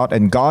devout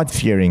and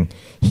God-fearing.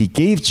 He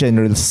gave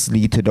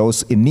generously to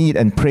those in need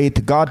and prayed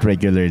to God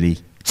regularly.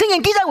 聖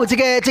經記載有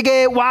一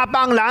個外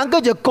邦人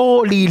叫做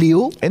過嚟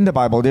了。 In the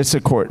Bible, there's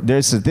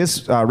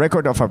this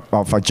record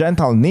of a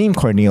Gentile named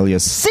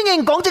Cornelius. 聖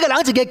經講這個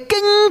人是一個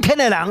敬虔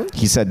嘅人，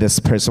 He said this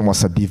person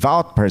was a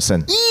devout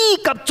person, 依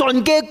及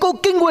全家都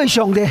敬畏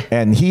上帝，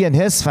 and he and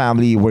his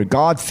family were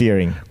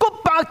God-fearing. 個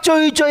百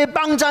罪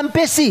幫助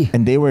百姓，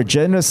 And they were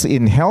generous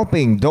in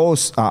helping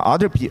those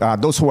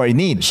those who are in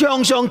need.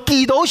 常常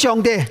祈禱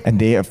上帝。 And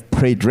they have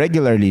prayed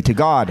regularly to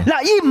God.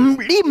 嗱，你唔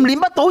認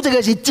不到這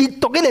個是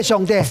獨一嘅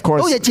上帝，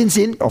都係真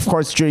神。 Of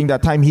course, during that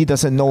time, he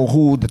doesn't know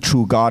who the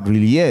true God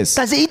really is.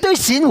 但是佢對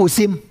神有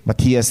心， But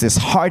he has this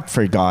heart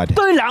for God.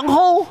 對人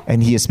好， And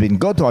he has been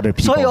good to other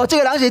所以 people. 我這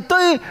個人是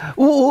對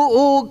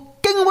有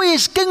敬畏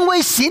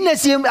神嘅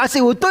心，也是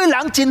有對人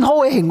真好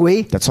嘅行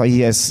為。 That's why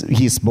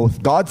he's both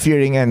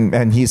God-fearing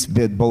and he's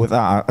both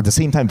at the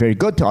same time very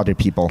good to other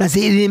people. 但是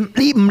你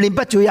唔認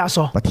不住耶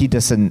穌， But he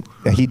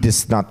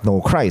does not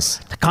know Christ.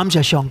 感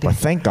謝上帝。 But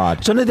thank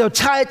God. 所以你就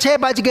車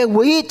擺一個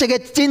會，一個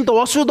真道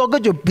嘅書道叫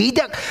做彼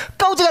得，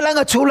救這個人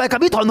嘅出來，及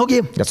佢傳福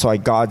音。 That's why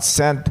God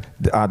sent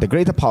the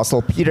great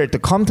apostle Peter to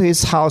come to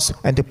his house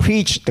and to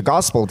preach the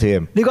gospel to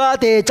him. 你講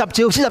第10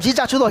章44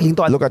節出到現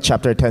代， Look at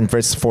chapter 10,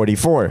 verse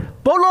 44.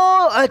 保羅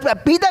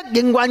彼得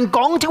仍然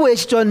講這話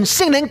時陣，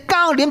聖靈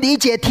降臨喺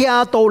這聽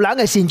道人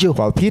嘅身上。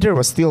 While Peter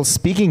was still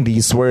speaking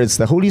these words,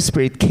 the Holy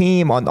Spirit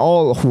came on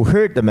all who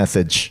heard the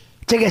message.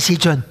 這個時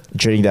陣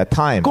During that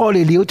time, 過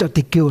嚟了就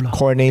得救啦。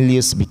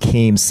 Cornelius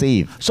became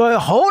saved. 所以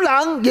好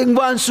人仍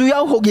然需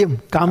要福音，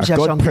感 A 謝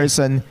good 上帝。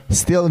 person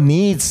still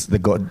needs the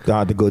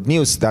good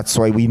news. That's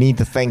why we need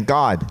to thank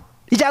God.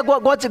 而且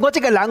我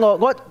這個人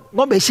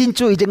我未信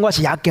主，已經我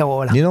是也叫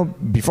我啦。 You know,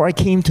 before I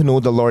came to know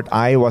the Lord,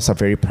 I was a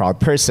very proud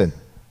person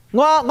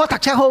我讀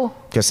書好，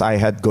 because I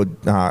had good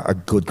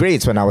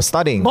grades when I was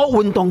studying.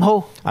 我運動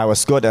好。 I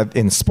was good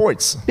in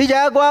sports. 你就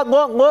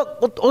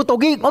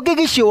我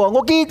幾笑啊！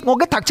我幾讀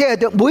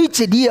書啊，每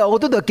一年啊我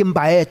都讀金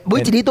牌，每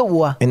一年都有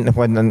啊。 And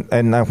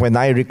when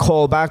I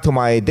recall back to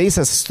my days as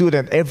a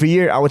student, every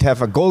year I would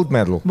have a gold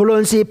medal. 無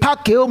論是拍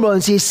球，無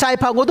論是賽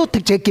跑，我都奪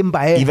這金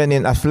牌。 Even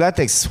in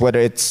athletics, whether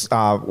it's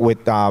with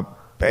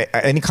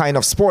any kind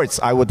of sports,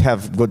 I would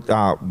have good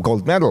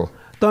gold medal.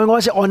 但係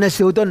我是honor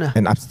student啊，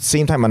 And at the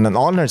same time, I'm an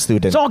honor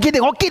student. 所以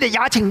我記得也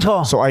清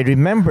楚。 So I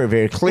remember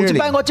very 有一 clearly.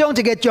 擺我將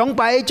這個獎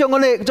牌，將我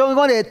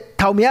哋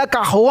頭名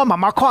夾好啊，媽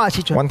媽看嘅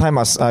時陣， One time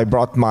I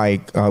brought my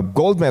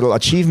gold medal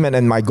achievement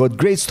and my good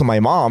grades to my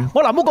mom.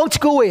 我嗱冇講一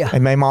句話啊。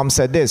 And my mom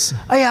said this.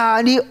 哎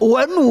呀，你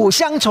文武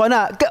相傳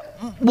啊，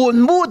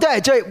文武都係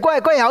最，我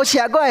係考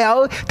試啊，我係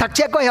考讀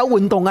書，我係考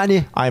運動啊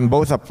你。 I'm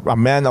both a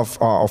man of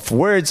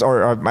words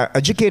or an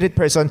educated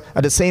person,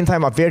 at the same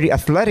time a very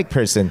athletic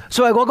person.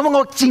 所以我咁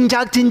我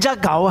真責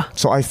教啊！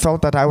 So I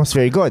felt that I was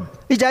very good.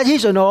 你就係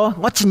時陣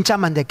我真責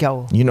問你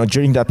教。 You know,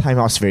 during that time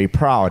I was very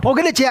proud. 我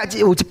記得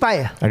有一擺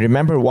啊， I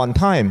remember one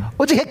time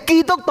我就係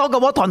基督徒嘅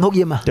我傳福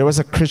音啊。 there was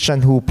a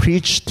Christian who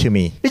preached to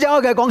me. 你知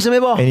我嘅講什麼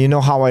噃？ And you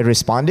know how I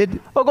responded?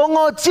 我講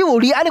我只要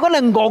你，你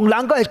講你戇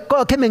人，嗰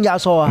個傾命耶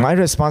穌啊！ My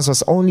response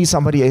was only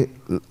somebody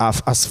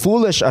as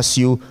foolish as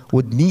you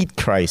would need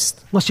Christ.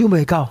 我小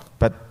未教，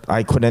 But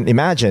I couldn't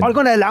imagine 我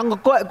講你人，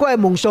嗰係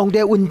蒙上帝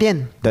恩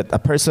典。 that a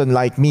person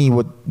like me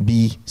would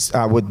be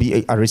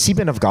a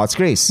recipient of God's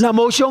grace. 嗱，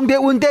冇上帝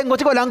恩典，我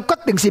這個人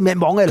一定是滅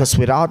亡嘅啦。 Because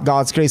without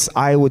God's grace,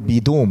 I would be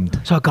doomed.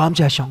 所以感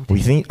謝上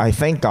帝， I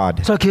thank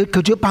God. 所以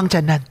求主幫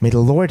襯人， May the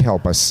Lord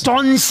help us.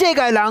 全世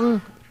界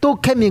人都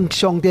傾命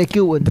上帝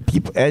救恩。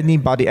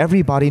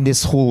 Everybody in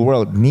this whole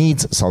world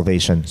needs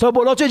salvation. 所以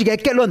保羅最後嘅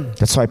結論，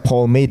 That's why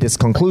Paul made this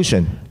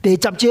conclusion 第10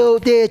章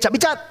第11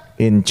節，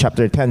 in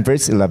chapter 10,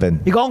 verse 11.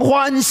 你講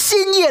凡信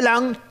嘅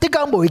人，的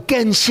確唔會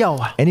見笑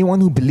啊！ Anyone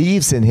who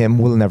believes in him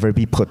will never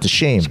be put to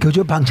shame. 求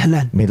主幫襯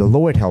人， May the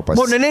Lord help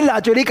無 us. 論你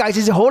拿住你介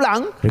紹是好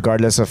人，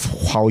 Regardless of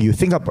how you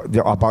think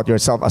about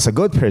yourself as a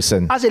good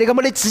person, 還是你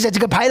咁你只係一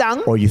個歹人，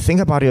 or you think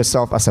about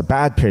yourself as a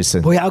bad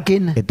person, 唔要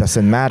緊。 it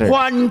doesn't matter.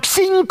 凡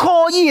信可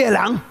以嘅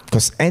人，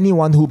 Because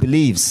anyone who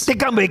believes 的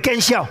確唔會見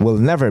笑， will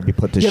never be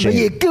put to 因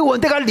為 shame. 救恩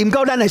的確臨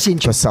到咱嘅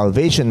身上。 Because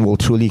salvation will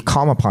truly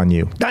come upon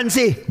you. 但是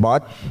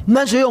But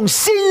咱需要用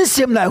信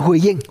心嚟回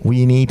應。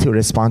 We need to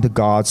respond to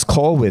God's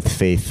call with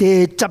faith.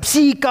 第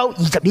14到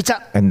22節。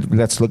 And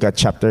let's look at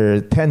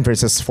chapter 10,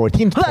 verses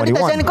 14 to 好啦，你第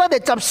四 21. 講第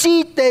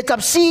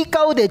14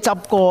到第10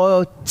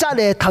個則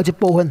嘅頭一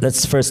部分。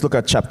 Let's first look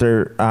at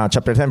chapter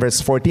 10,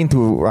 verse 14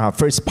 to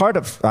first part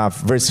of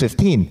verse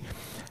 15.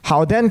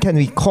 How then can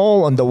we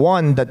call on the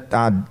one that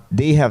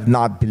they have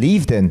not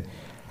believed in?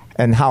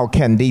 And how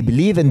can they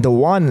believe in the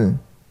one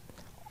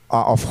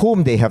of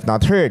whom they have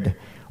not heard?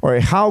 Or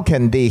how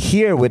can they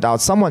hear without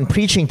someone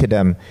preaching to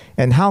them?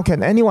 And how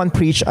can anyone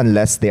preach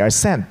unless they are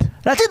sent?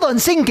 嗱，呢段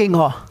聖經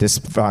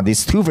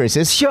These two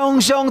verses, 常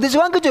常就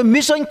講叫做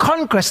mission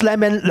conquest 裏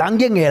面冷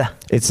英嘅啦，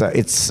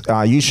 it's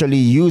usually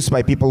used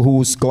by people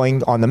who's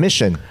going on a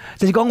mission.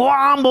 就是講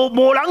哇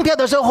無人聽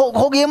到上學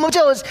嘢咁，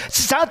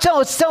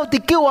之後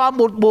跌叫啊，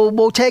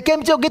無車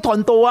經之後嘅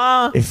團道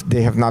啊。 If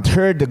they have not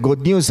heard the good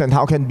news, then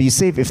how can we be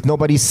saved? If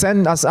nobody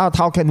send us out,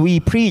 how can we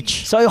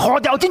preach? 所以學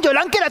掉戰在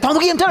冷機嚟團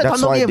道驗，出嚟團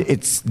That's 道 why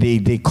驗。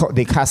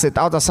 they cast it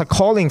out as a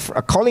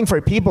calling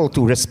for people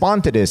to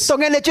respond to this. 當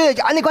然你最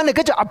你講你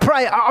叫做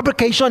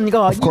application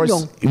個 Of 應 course,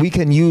 用， we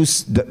can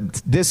use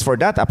this for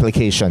that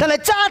application. 但係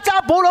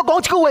渣保羅講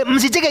呢個話唔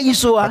是這個意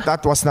思啊。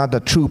 That was not the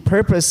true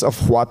purpose of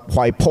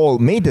why Paul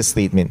made this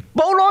statement.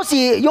 保羅是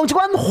用這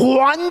款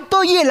反對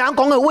嘅人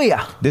講嘅話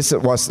啊， This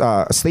was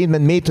a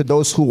statement made to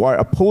those who are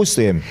opposed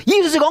to him.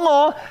 意思是講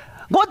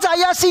我知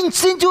啊，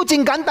先做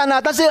真簡單啊，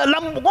但是我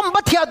唔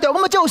聽到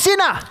咁就先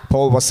啊。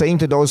 Paul was saying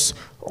to those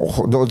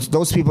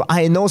people,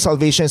 I know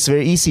salvation is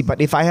very easy,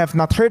 but if I have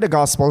not heard the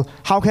gospel,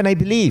 how can I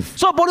believe?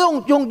 所以保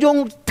羅用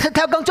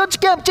跳講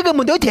咗這個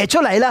問題提出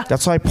嚟啦。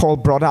 That's why Paul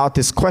brought out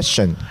this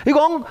question. 你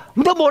講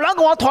唔到無人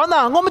跟我團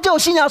啊，我咪就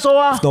信耶穌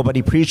啊。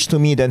 Nobody preached to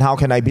me, then how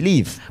can I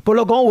believe? 保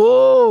羅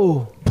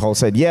講 Paul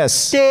said,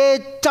 yes. 第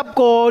10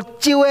個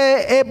照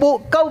嘅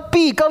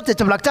9B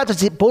 916節就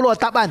是保羅嘅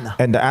答案啊。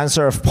 And the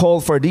answer of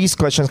Paul for these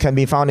questions can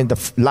be found in the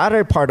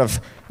latter part of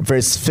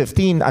verse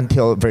 15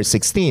 until verse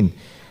 16.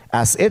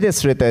 As it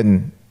is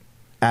written,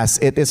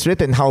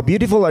 how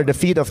beautiful are the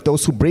feet of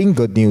those who bring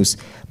good news.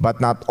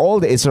 But not all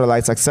the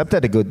Israelites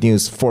accepted the good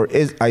news. For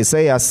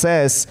Isaiah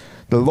says,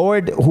 the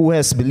Lord who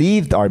has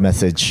believed our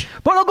message.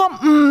 保羅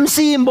講唔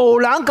是無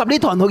人及呢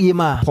團學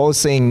驗啊， Paul's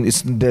saying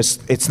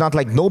it's not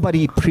like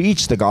nobody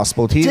preached the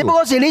gospel to 只不 you.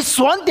 過是你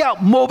選擇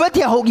冇俾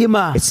聽學驗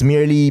啊， It's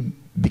merely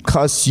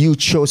because you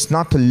chose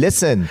not to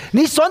listen.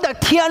 你選擇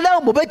聽了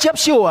冇俾接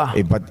受啊。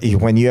 But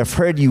when you have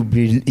heard, you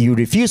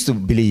refuse to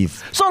believe.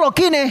 所以落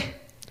去呢，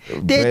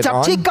第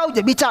17到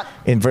22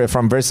節，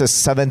 From verses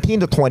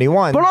 17 to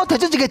 21, 保羅提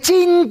出一個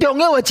真重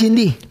要嘅真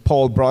理，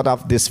 Paul brought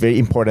up this very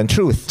important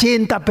truth.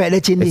 真特別嘅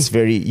真理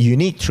It's。very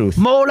unique truth.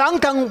 無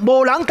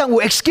人當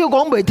會 excuse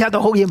講未聽到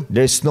福音，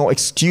 There's no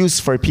excuse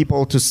for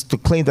people to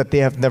claim that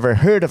they have never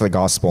heard of the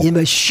gospel, 因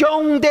為上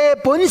帝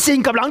本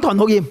身及人團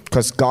福音。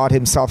 because God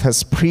himself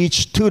has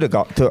preached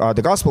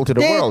the gospel to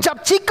the 第 world.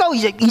 17到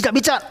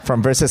21節，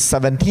 From verses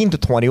 17 to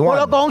保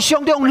羅 21, 講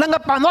上帝用兩個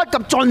辦法及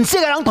全世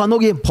界人團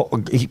福音。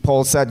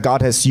 Paul said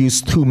God has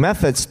used two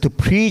methods to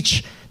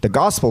preach the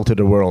gospel to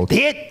the world. 第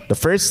一， The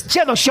first, 即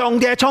係到上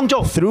帝嘅創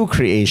造； through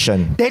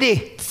creation. 第二，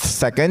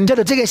 Second, 即係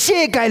到這個世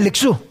界歷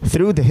史。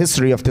 through the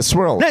history of this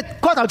world. 咧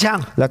開頭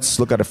唱， Let's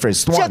look at the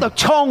first 即係 one. 到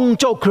創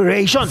造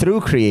creation。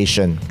 Through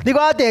creation. 你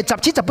講第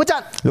17、18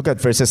節， Look at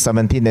verses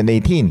 17 and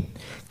 18.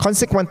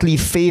 Consequently,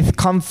 faith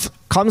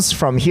comes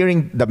from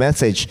hearing the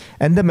message,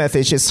 and the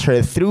message is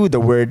heard through the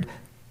word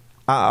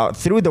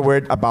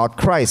about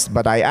Christ.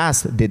 But I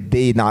asked, did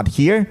they not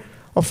hear?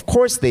 Of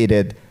course they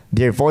did.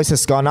 Their voice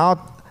has gone out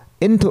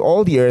into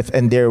all the earth,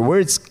 and their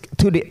words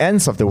to the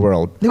ends of the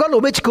world. 你講後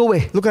尾一句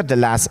話， Look at the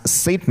last 你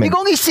statement.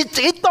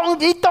 講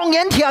你當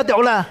然聽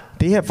到啦，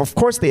 Of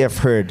course they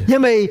have heard.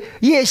 因為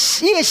耶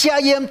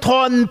聲音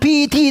團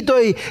PT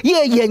對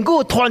耶言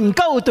語團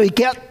交對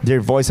腳。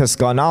 Their voice has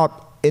gone out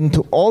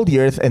into all the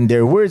earth, and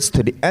their words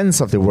to the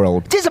ends of the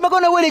world. 即係乜講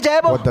你會理解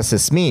冇？ What does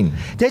this mean?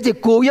 這是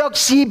舊約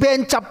詩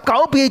篇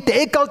19篇第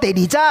1到第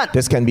2節。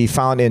 This can be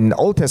found in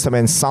Old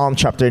Testament Psalm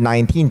chapter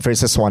 19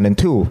 verses 1 and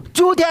 2.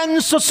 諸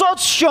天述說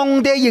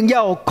上帝榮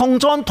耀，空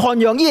中傳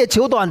揚伊嘅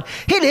橋段，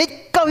迄日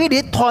到迄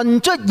日傳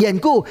出言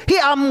語，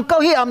迄暗到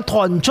迄暗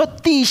傳出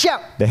知識。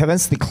 The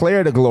heavens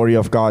declare the glory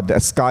of God. The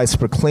skies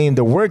proclaim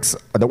the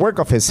work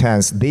of his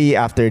hands. Day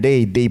after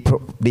day they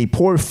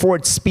pour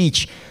forth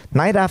speech.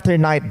 Night after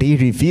night they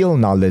reveal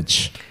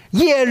knowledge.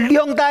 耶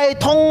兩大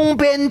通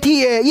遍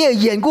天嘅耶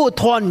言語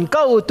傳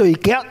交對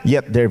腳。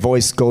 Yet their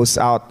voice goes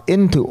out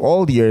into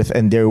all the earth,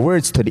 and their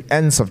words to the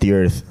ends of the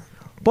earth.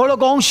 保羅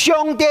講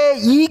上帝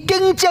已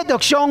經藉着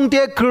上帝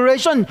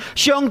creation，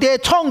 上帝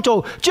創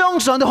造，將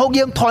上帝學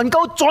業傳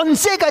交全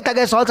世界大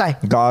嘅所在。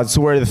 God's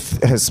word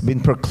has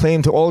been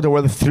proclaimed to all the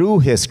world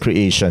through his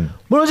creation.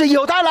 無論是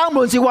猶太人，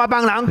無論是外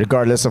邦人，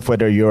 regardless of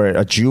whether you're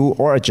a Jew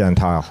or a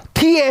Gentile.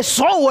 天嘅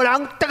所有人，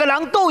每個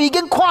人都已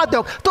經看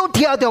到，都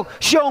聽到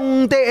上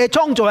帝嘅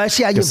創造嘅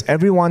聲音。 Because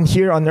everyone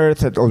here on earth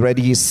had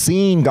already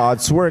seen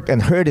God's work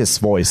and heard His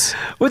voice.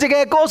 有一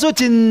個故事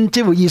真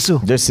有意思。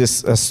 There's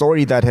this a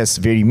story that is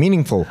very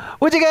meaningful.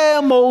 有一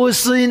個無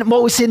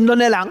神論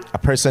嘅人， A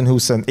person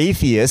who's an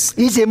atheist,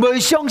 以前未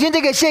相信這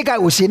個世界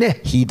有神嘅，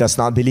 he does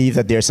not believe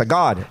that there's a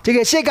God. 這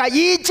個世界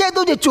一切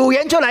都是自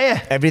然出嚟嘅。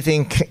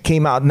 Everything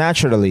came out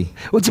naturally.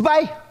 有一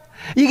擺，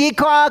伊去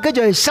看叫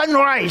做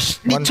sunrise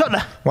日出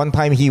啊， One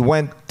time he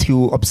went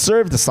to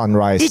observe the 伊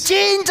sunrise.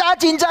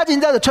 真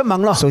早就出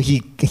門咯， So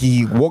he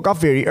woke up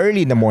very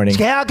early in the morning.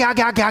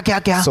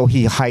 行， So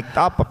he hiked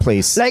up a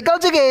place. 嚟到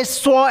這個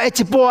山嘅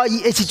一半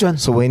嘅時陣，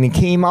 So when he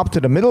came up to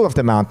the middle of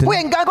the mountain, 忽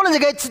然間可能一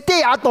個地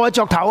下大嘅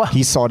石頭啊，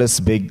 he saw this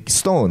big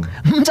stone.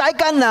 唔知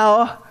跟啊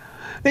哦，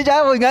你就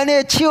忽然間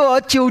呢手啊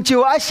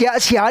照啊寫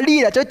字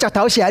啦，就石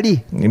頭寫字，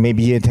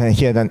 Maybe he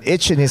had an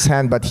itch in his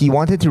hand, but he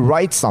wanted to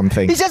write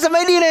something. 你寫什麼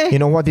字呢？ You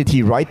know what did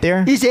he write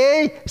there? 你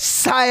寫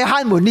西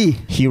漢文字，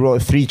 He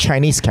wrote 3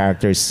 Chinese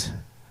characters.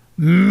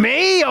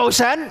 沒有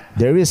神，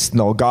 There is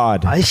no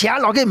God. 寫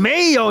落去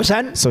沒有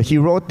神， So he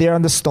wrote there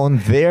on the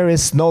stone, there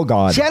is no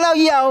God. 寫了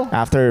以後，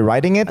 After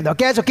writing it, 就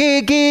繼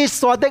續去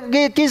山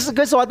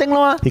頂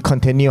咯， he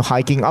continued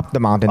hiking up the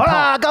mountain 好 top.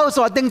 啦，到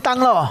山頂登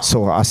咯。 So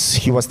as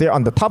he was there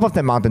on the top of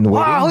the mountain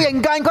哇！忽 waiting,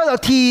 然間嗰度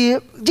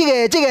天，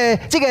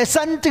這個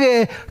山，這個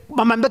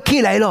慢慢不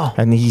起來咯。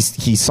 and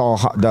he saw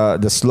the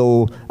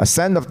slow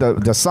ascent of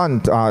the sun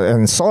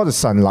and saw the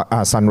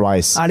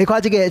sunrise. 啊，你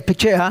看這個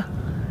picture 哈，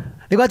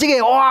你看這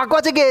個哇，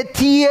看這個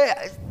天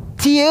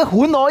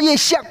雲哦，也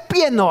色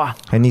變咯啊！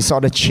 And he saw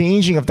the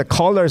changing of the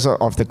colors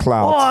of the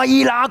clouds. 哇，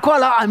伊拉看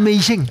了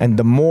amazing。 And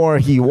the more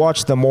he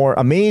watched, the more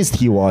amazed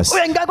he was. 忽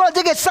然間嗰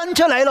這個山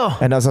出來咯，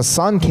 And as the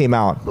sun came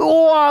out,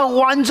 哇！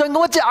完全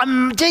嗰隻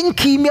真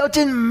奇妙，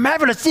真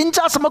marvelous， 真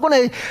渣什麼講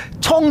嚟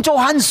創造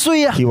很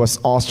水啊！ he was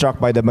awestruck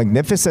by the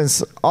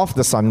magnificence of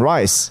the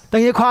sunrise. 等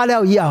於看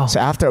了以後， So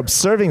after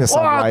observing the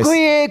哇！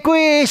 sunrise,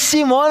 佢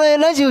心我咧，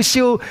那就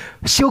受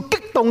激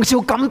動、受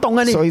感動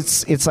啊！你 so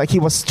it's like he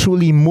was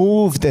truly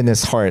moved in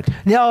his heart.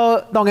 然後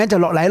當然就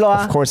落嚟咯。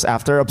 Of course,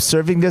 after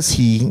observing this,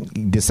 he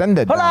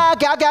descended 好 down. 啦，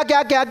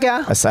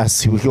行。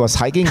 As he was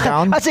hiking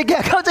down, 啊！是行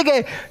到這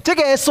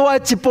個山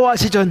一半嘅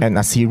時陣， and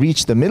as he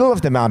reached the middle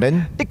of the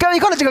mountain, 你可能一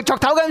個石頭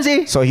嗰陣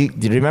時， so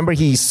remember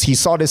he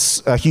saw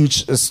this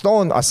huge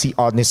stone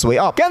on his way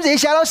up, 嗰陣時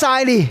寫到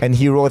晒你， and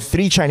he wrote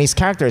 3 Chinese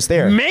characters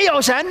there. 沒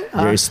有神。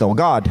 There is no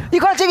God. 你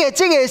看這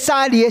個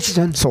晒你嘅時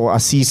陣， So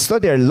as he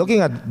stood there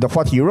looking at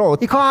what he wrote,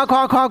 你看，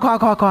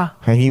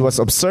 and he was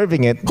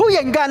observing it, 忽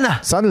然間啊，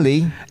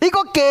 suddenly 你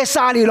個嘅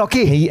晒你落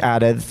去， he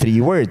added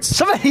 3 words.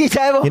 什麼意思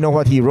啊？ You know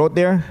what he wrote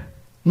there?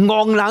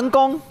 昂冷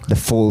講， The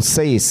fool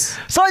says.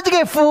 所以這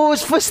個副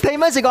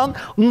statement 是講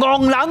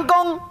昂冷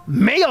講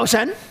沒有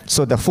神，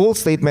 So the full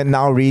statement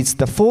now reads,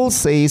 the fool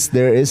says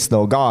there is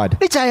no God.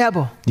 你知啊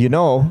不？ You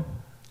know,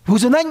 胡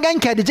順咱眼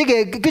睇到這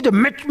個叫做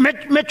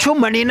metro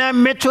money 啦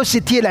 ，metro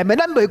city 嚟，咪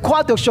咱未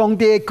看到上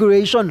帝嘅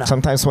creation 啊。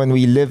 sometimes when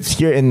we live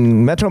here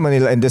in Metro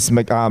Manila, in this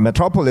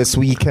metropolis,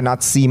 we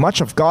cannot see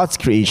much of God's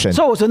creation.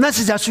 所以胡順咱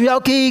實在需要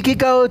去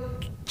到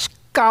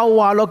教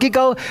化咯，去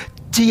到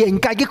自然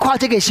界去看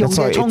這個上 That's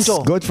帝 why 創 it's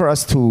造。 good for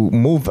us to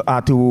move,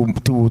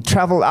 to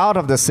travel out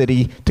of the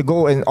city, to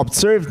go and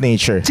observe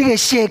nature, 這個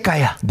世界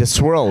啊，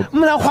 this world. 唔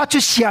能發出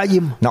聲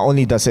音， Not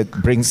only does it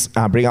bring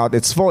out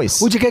its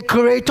voice, 有一個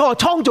creator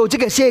創造這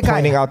個世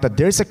pointing 界， out that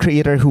there's a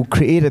creator who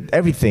created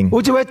everything. 有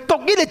一位獨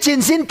一的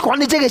真神管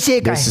理這個世界。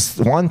 There's this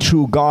one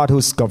true God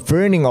who's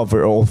governing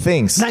over all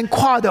things. 咱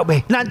看到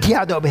未？咱聽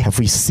到未？ Have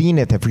we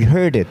seen it? Have we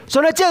heard it?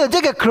 所以借着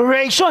這個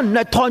creation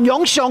嚟傳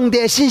揚上帝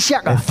嘅信息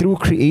And 啊。 through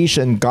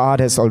creation,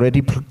 God has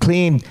already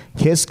proclaimed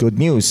His good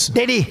news. 第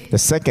二， The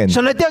second,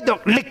 上帝叫做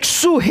歷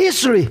史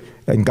history。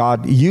 and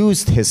God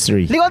used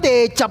history. 你講第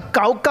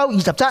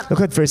19-20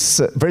 Look at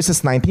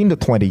verses 19 to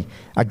 20.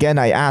 Again,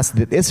 I ask,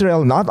 did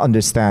Israel not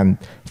understand?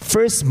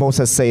 First,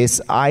 Moses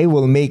says, I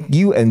will make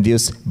you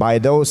envious by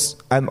those.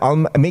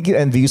 I'll make you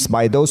envious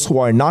by those who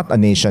are not a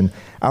nation.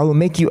 I will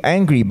make you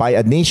angry by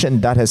a nation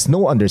that has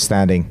no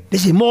understanding. 呢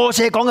是摩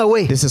西講嘅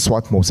話。 This is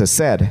what Moses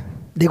said.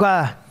 你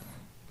講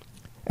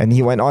And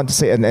he went on to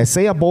say, and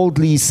Isaiah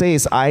boldly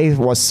says, I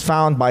was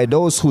found by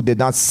those who did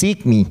not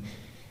seek me.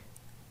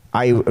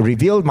 I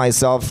revealed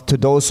myself to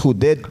those who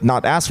did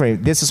not ask for me.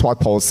 This is what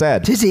Paul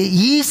said. 這是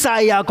以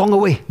賽亞講嘅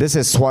話。 This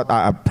is what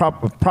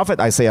prophet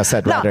Isaiah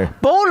said, 嗱 rather.，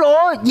保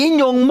羅引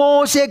用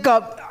摩西及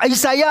以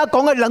賽亞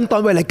講嘅兩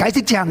段話嚟解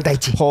釋這項大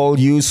事。 Paul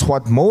used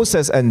what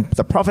Moses and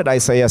the prophet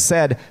Isaiah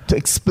said to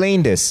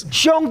explain this.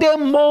 上帝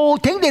無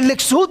停地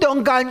歷史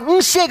中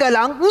間，世界人、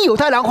猶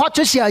太人發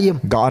出聲音。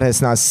 God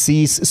has not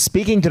ceased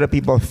speaking to the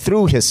people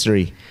through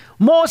history.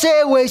 摩西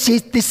話是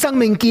啲生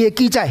命記嘅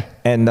記載，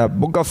 And the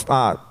book of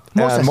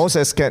Moses.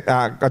 Moses can,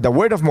 the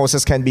word of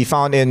Moses can be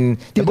found in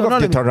the book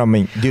of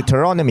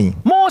Deuteronomy.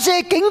 摩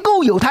西警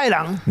告猶太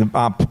人，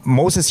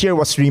 Moses here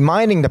was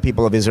reminding the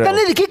people of 等 Israel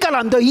你哋去迦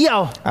南地以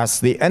後， as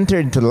they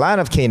entered into the land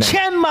of Canaan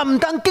千萬唔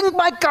當敬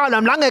拜迦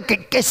南人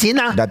嘅神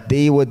啊！ that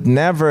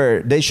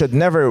they should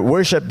never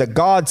worship the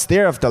gods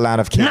there of the land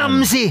of Canaan.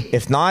 男士，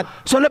 If not,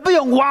 上帝不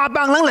用華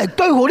邦人嚟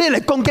對付你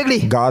嚟攻擊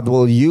你， God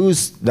will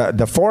use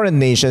the foreign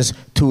nations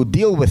to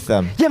deal with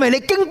them. 因為你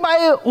敬拜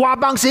華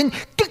邦神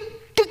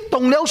激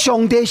動了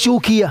上帝生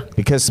氣啊！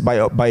 Because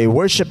by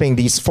worshiping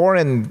these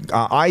foreign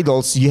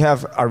idols, you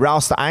have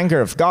aroused the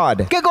anger of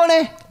God. 結果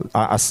呢，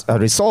 As a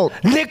result,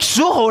 歷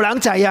史好人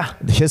就係啊，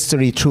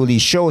 history truly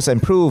shows and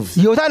proves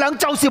猶太人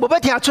就是冇俾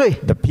聽出，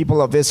 the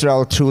people of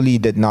Israel truly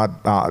did not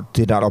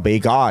obey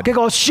God. 結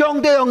果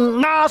上帝用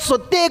亞述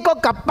帝國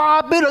及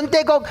巴比倫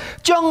帝國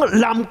將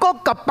南國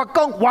及北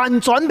國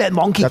完全滅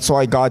亡去。 That's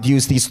why God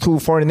used these two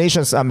foreign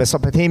nations,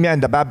 Mesopotamia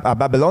and the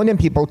Babylonian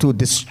people, to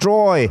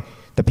destroy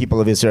the people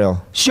of Israel.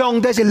 上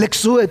帝是歷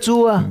史嘅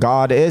主啊，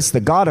 God is the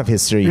God of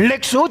history. 歷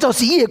史就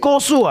是伊嘅歌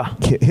書啊，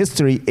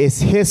 History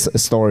is His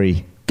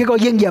story. 結果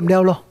應驗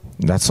了咯。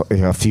 That's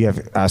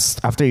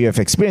after you have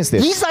experienced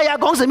以 this. 賽亞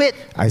講什麼？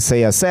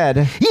 Isaiah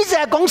said 以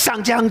賽亞講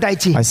上這項大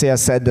事。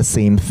 the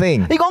same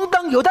thing. 你講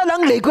當猶太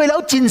人離開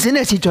了真神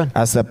嘅時陣，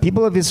 As the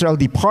people of Israel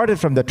departed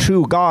from the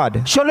true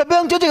God, 上帝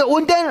將這個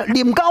恩典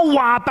臨到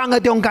華邦嘅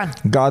中間。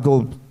 God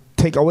will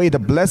take away the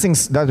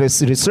blessings that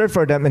is reserved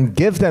for them and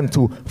give them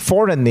to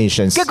foreign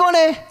nations. 結果呢，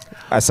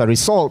 As a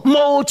result,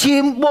 無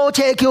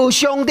祈求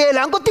上帝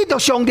能夠得到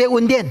上帝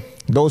恩典，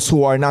 those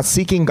who are not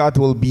seeking God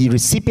will be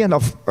recipient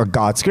of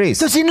God's grace.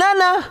 就是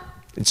咱啊！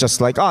 It's just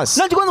like us.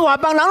 咱這個華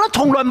邦人咧，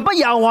從來不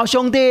有話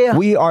上帝啊！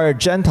 We are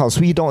Gentiles.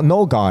 We don't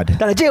know God.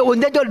 但係這個恩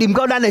典就臨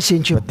到咱嘅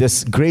身上，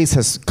 This grace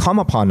has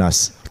come upon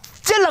us.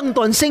 這兩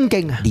段聖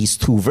經啊， These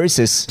two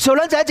verses 所以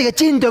咱就係一個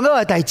戰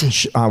爭嘅大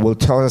事。 will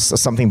tell us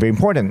something very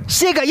important.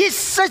 世界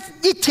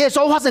一切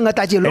所發生嘅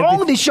大事，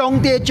攏喺上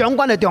帝掌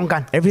管嘅中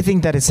間。 Everything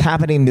that is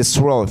happening in this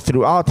world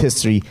throughout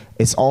history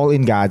is all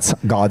in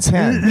God's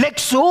hand. 歷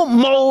史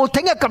無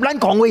停嘅及咱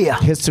講話啊！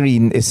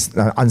 History is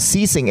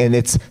unceasing and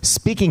it's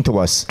speaking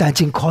to us. 但係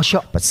真可惜，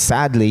 But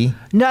sadly,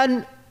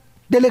 咱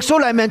喺歷史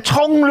裏面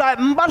從來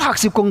唔捌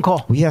學習功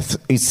課。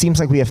 it seems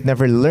like we have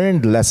never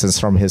learned lessons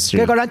from history.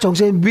 結果咱總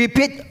是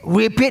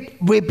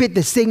repeat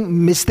the same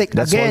mistake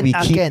That's why again we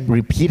keep again。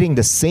 repeating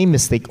the same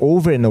mistake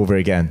over and over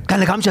again. 但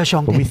係感謝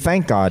上 But we 帝，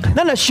 thank God.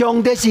 咱係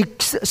上帝是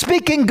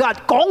speaking God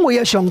講話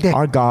嘅上帝，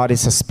 Our God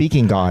is a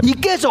speaking God. 而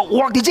繼續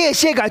活喺這個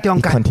世界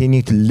中 He 間。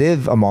 continue to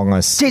live among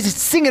us. 這是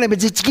聖經裏面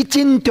一個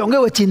真重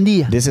要嘅真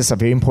理啊！ This is a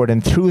very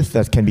important truth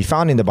that can be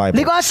found in the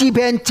你 Bible. 講詩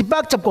篇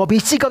119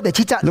篇4到第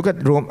7節， Look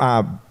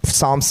at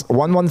Psalms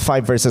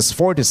 115 verses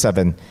 4 to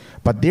 7.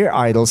 But their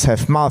idols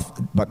have mouth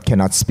but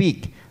cannot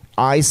speak,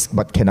 eyes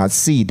but cannot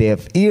see. They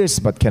have ears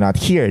but cannot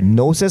hear,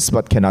 noses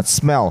but cannot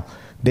smell.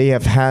 They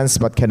have hands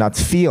but cannot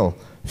feel,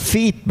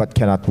 feet but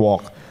cannot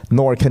walk,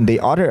 nor can they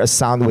utter a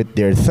sound with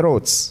their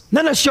throats.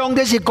 咱係上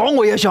帝是講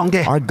話嘅上帝，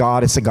 Our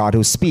God is a God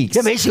who speaks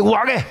因為是活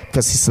嘅，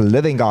 because He's a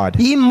living God.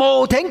 而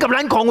無停及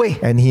咱講話。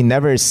 And He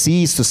never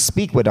ceases to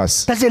speak with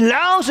us. 但是人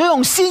需要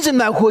用信心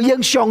嚟回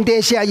應上帝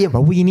嘅聲音。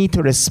 But we need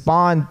to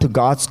respond to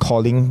God's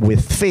calling with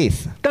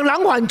faith. 當人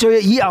犯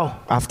罪以後，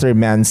 After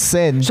man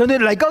sinned, 上帝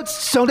嚟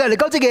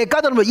到這個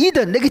加特羅伊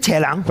頓呢個邪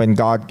人， when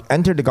God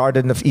entered the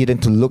Garden of Eden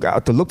to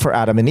look for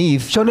Adam and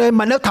Eve, 上帝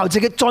問咗頭一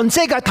個全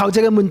世界頭一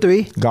個問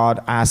題： God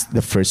asked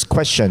the first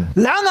question,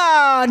 人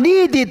啊，你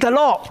哋得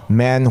咯？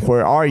 Man,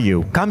 where are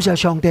you? 感謝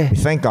上帝， We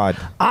thank God.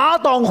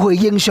 亞當回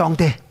應上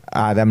帝，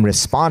 Adam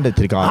responded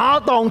to God. 亞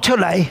當出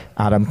嚟，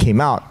 Adam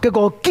came out. 結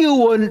果救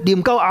恩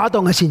臨到亞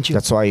當嘅身上。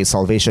 That's why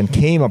salvation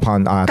came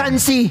upon Adam. 但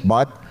是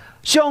But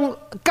上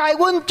該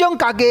恩將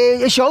家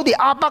嘅小弟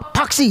亞伯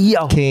拍死以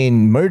後，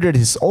 Cain murdered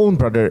his own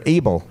brother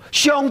Abel.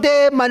 上帝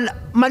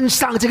問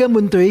上這個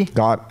問題，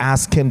 God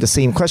asked him the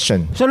same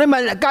question. 上帝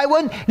問該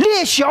恩，你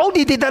嘅小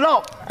弟得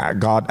咯？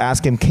 God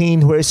asked him,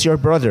 Cain, where's your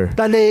brother?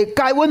 但係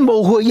該恩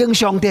冇回應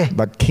上帝。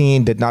 But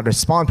Cain did not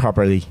respond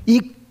properly.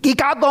 而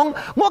家講，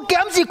我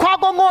檢視跨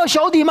過我嘅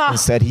小弟嘛，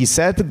 Instead, he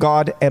said to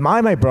God, Am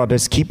I my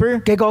brother's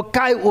keeper? 結果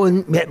該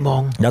恩滅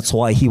亡。That's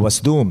why he was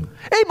doomed.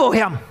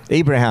 Abraham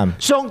Abraham,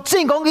 上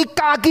先講佢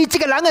家己這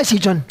個人嘅時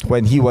陣，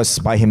 when he was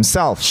by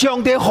himself,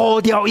 上帝呼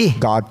召伊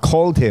God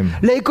called him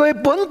離開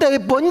本地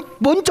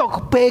本族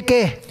背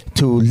家。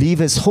 to leave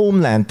his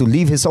homeland, to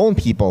leave his own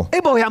people.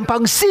 Abraham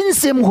憑信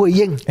心回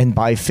應， And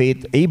by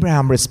faith,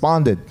 Abraham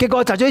responded. 結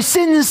果就喺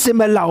信心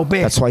嘅流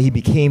病。 That's why he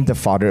became the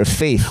father of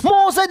faith.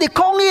 摩西喺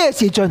曠野嘅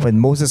時陣， When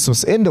Moses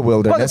was in the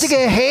我哋 wilderness, 這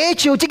個起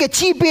潮，這個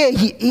刺邊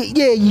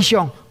嘅異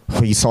象，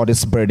 he saw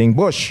this burning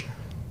bush.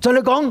 就你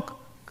講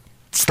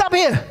stop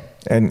here。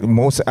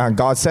 And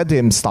God said to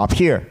him, Stop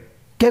here.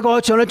 結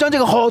果上帝將這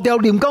個河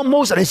調念講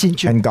摩西嘅身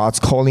上， And God's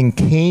calling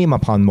came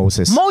upon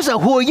Moses. 摩西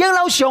回應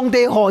了上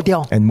帝河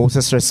調。 And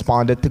Moses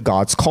responded to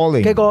God's 結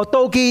calling. 果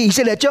到期以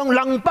色列將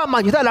200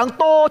萬猶太人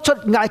多出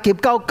埃及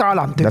到迦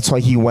南地。 That's why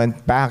he went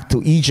back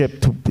to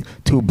Egypt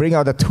to bring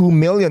out the 2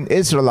 million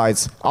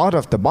Israelites out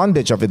of the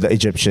bondage of the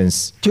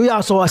Egyptians. 主耶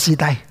穌嘅時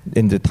代，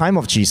 In the time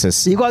of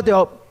Jesus, 如果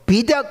就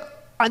彼得、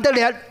安德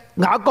烈、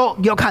雅各、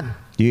約翰，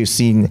 you've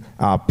seen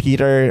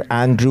Peter,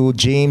 Andrew,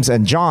 James,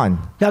 and John.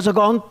 耶穌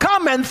講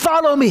Come and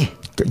follow me。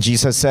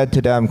 Jesus said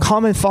to them,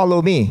 "Come and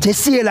follow me." 這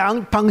四個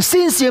人憑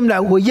信心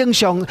嚟回應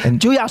上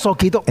主耶穌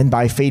基督， And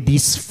by faith,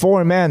 these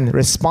 4 men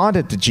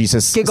responded to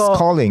Jesus' 結果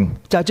calling.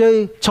 就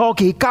最初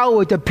期教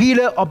會 the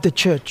pillar of the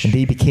church， And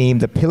they became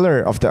the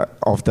pillar of the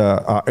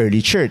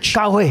early church.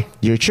 教會。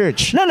 Your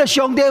church. 咱哋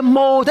上帝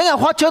無等人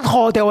發出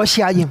河調嘅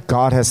聲音，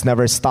 God has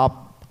never stopped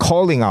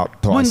calling out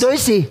to 問 us. 題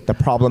是 The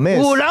problem is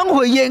有人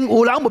回應，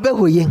有人冇俾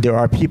回應。 there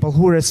are people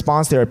who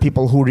respond, there are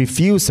people who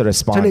refuse to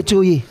請你 respond.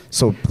 注意，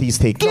 So please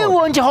take 救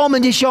note. 恩就可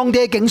能是上帝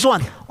競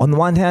選， On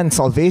one hand,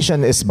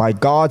 salvation is by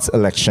God's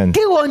election,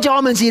 救恩就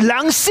可能是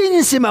人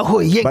信心嘅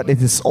回應。 but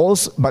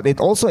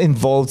it also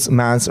involves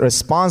man's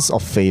response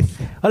of faith.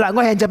 好啦，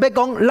我現在要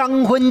講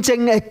人分證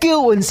嘅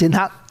救恩神學。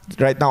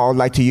 Right now, I'd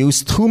like to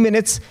use 2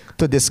 minutes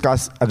to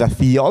discuss the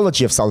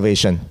theology of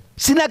salvation.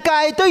 神學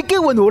界對救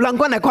恩有兩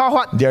款嘅看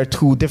法， There are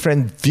 2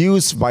 different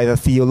views by the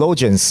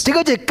theologians. 這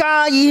個就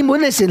加爾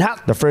文嘅神學，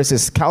 The first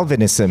is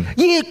Calvinism.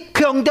 以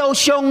強調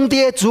上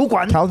帝嘅主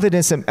權；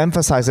 Calvinism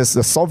emphasizes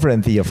the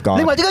sovereignty of 另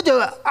God. 外這個就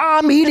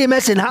阿米念嘅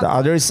神學， The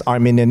other is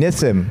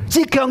Arminianism.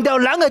 是強調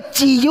人嘅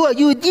自由嘅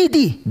意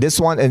義。 This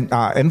one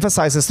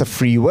emphasizes the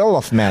free will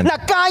of man. 嗱，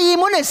加爾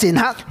文嘅神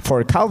學，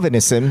 For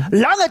Calvinism,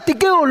 人嘅得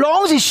救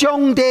攏是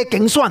上帝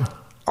競選，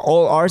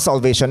 all our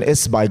salvation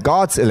is by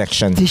God's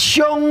election. 是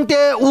上帝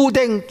預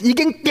定已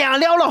經定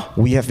了咯。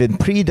 We have been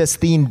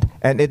predestined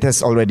and it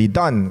has already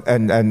done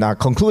and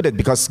concluded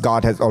because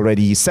God has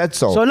already said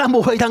所 so. 以咱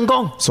冇去通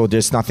講。 So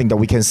there's nothing that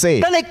we can say.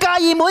 但係加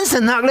爾文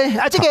神學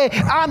咧，即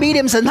係阿米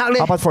念神學 How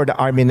咧， about for the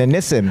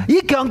Arminianism? 以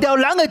強調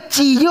人嘅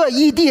自由嘅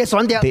意義嘅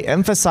選擇， They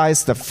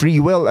emphasize the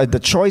free will, the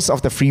choice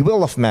of the free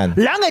will of man,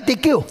 人嘅得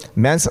救，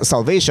 man's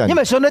salvation. 因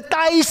為上帝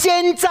大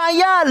先知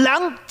啊，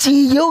人自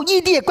由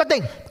意義嘅決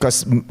定，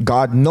 Because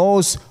God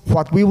knows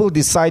what we will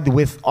decide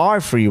with our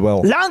free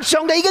will. 人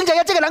上帝已經就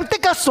係即個人得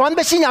救選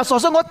俾先有所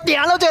說，我定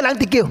咗即個人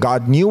得救。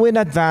 God knew in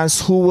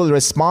advance who will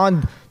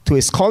respond to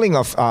his calling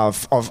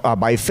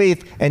by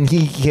faith, and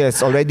he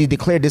has already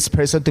declared this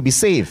person to be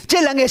saved. 即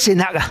係人嘅神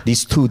學啊，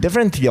 These 2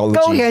 different 到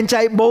theologies, 現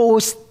在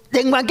冇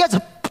另外嘅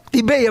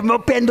debate 有冇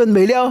辯論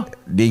未了？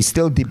 they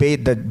still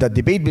debate, the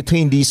debate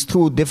between these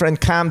 2 different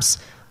camps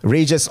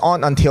rages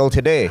on until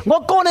today.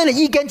 我個人嘅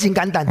意見真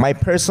簡單， My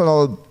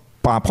personal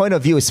point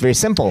of view is very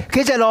simple.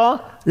 其實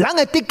人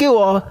嘅得救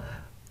哦，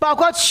包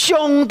括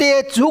上帝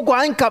主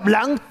管及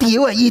人自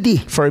由嘅意義。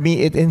 For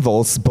me, it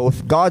involves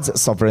both God's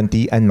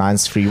sovereignty and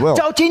man's free will.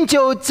 就親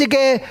像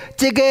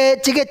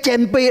這個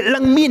錢幣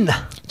兩面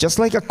啊，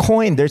 Just like a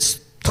coin, there's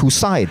 2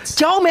 sides.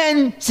 一方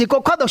面是個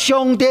看到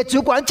上帝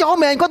主管，一方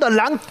面看到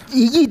人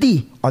意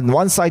義， On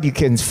one side, you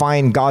can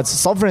find God's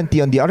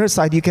sovereignty. On the other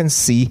side, you can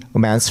see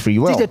man's free 即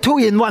will. 係 two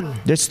in one。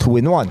 There's 2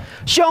 in 1.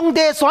 上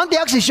帝選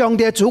擇是上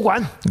帝主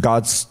管，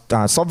 God's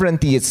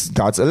sovereignty is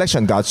God's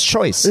election, God's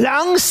choice.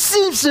 人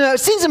信心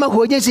嘅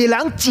回應是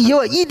人自由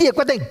嘅意義嘅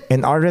決定。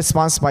 And our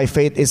response by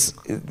faith is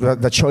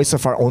the choice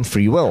of our own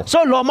free will.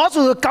 所以羅馬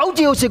書9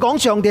章是講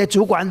上帝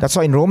主管， That's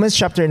why in Romans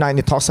chapter 9,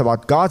 it talks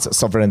about God's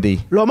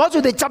sovereignty. 羅馬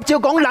書第10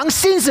章講人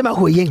信心嘅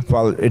回應。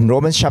 While in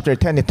Romans chapter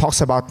 10, it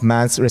talks about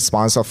man's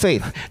response of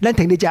faith. 咱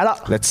停你這啦。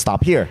 Let's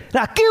stop here.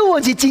 嗱，救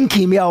恩是真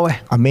奇妙嘅，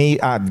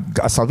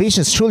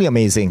 Salvation is truly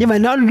amazing 因為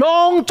人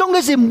當中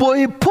嘅是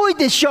未配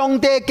得上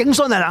帝競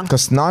選嘅人，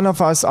 because none of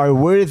us are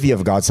worthy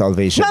of God's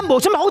salvation. 咱無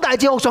什麼好大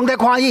志學上帝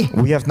誇意。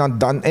 We have not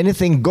done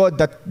anything good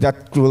that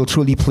will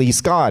truly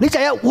please God. 你就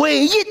係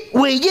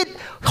唯一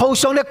好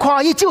上帝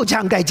誇意只有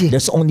長計字，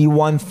 There's only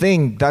one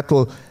thing that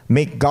will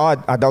make God,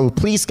 that will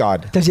please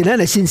God. 就是咱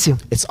嘅信心。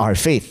 It's our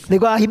faith. 你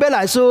話希伯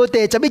來書第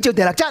11章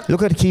第6節，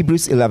 Look at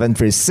Hebrews 11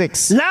 verse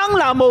 6. 人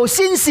若無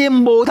信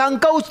心，無通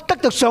得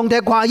到上帝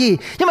誇意，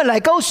因為嚟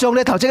到上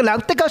帝頭前嘅人，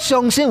得到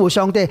相信乎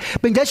上帝，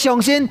並且相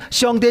信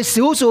上帝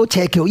少數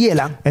祈求伊嘅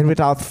人。 And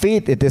without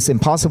faith, it is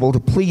impossible to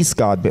please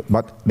God.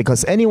 But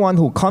because anyone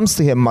who comes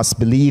to him must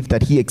believe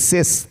that he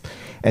exists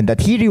and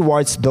that he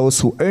rewards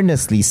those who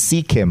earnestly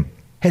seek him.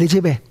 係你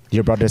知咩？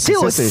 Dear brothers 只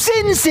and 有 sisters,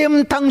 信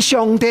心通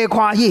上帝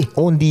誇意，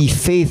 only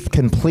faith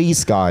can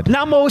please God.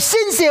 若無信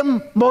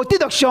心，無得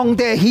到上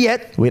帝喜悅。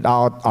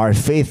 Without our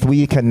faith,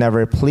 we can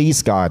never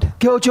please God.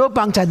 叫做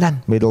幫助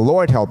人， May the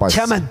Lord help us.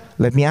 Chairman.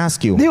 Let me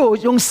ask you, 你有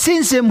用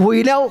信心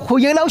回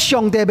應了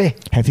上帝未？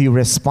 have you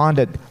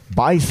responded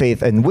by faith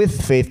and with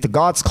faith to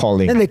God's 你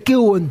calling? 哋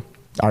救恩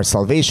Our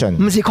salvation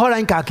唔是靠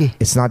咱家己，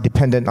 is not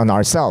dependent on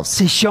ourselves.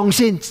 是相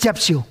信接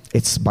受，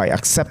 It's by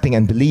accepting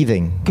and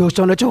believing. 叫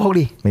上帝祝福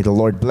你， May the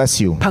Lord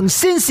bless you. 憑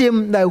信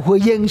心嚟回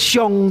應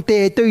上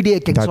帝對你嘅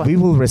競 That we 選。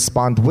will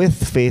respond with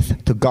faith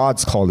to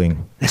God's calling.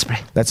 Let's pray。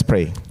 Let's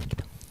pray.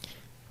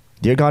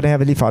 Dear God and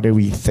Heavenly Father,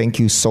 we thank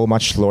you so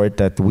much, Lord,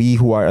 that we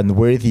who are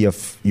unworthy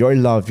of your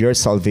love, your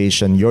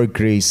salvation, your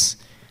grace,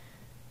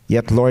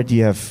 yet, Lord,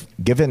 you have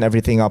given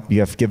everything up.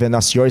 You have given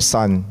us your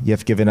Son. You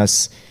have given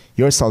us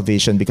your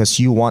salvation because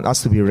you want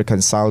us to be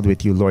reconciled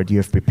with you, Lord. You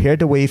have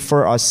prepared a way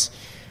for us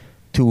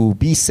to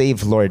be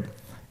saved, Lord.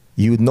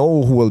 You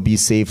know who will be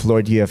saved,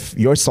 Lord. You have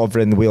your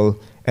sovereign will,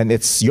 and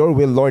it's your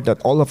will, Lord,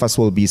 that all of us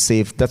will be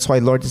saved. That's why,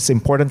 Lord, it's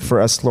important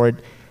for us,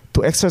 Lord,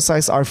 to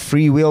exercise our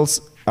free will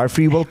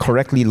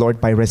correctly,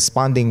 Lord, by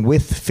responding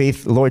with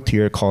faith, Lord, to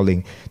your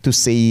calling, to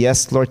say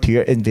yes, Lord, to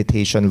your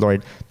invitation,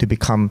 Lord, to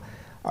become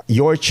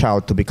your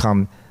child, to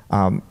become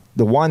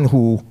the one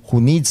who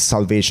needs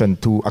salvation,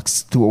 to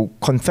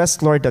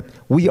confess, Lord, that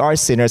we are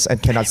sinners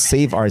and cannot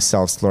save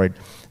ourselves, Lord.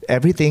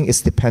 Everything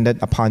is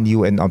dependent upon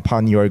you and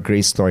upon your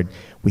grace, Lord.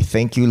 We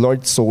thank you,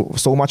 Lord,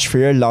 so much for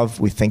your love.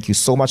 We thank you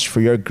so much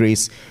for your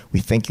grace. We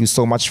thank you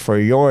so much for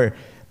your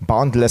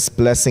boundless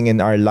blessing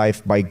in our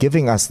life by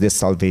giving us this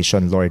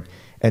salvation, Lord.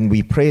 And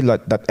we pray,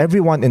 Lord, that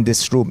everyone in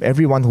this room,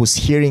 everyone who's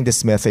hearing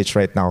this message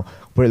right now,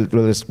 will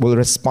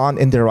respond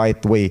in the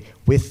right way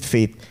with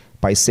faith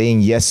by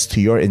saying yes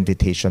to your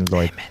invitation,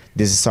 Lord. Amen.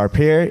 This is our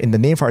prayer in the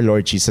name of our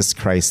Lord Jesus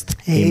Christ.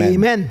 Amen.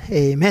 Amen.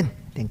 Amen.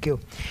 Thank you.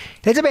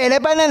 喺這邊禮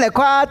拜咧嚟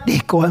跨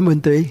跌過嘅問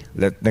題，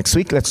 Next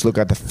week, let's look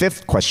at the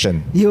fifth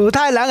question. 猶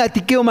太人係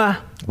跌叫嘛？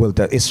 Will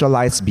the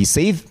Israelites be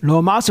saved?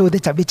 羅馬書第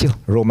11章，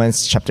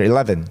 Romans chapter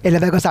 11. 禮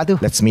拜個撒都。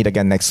 Let's meet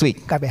again next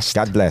week. God bless.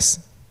 God bless.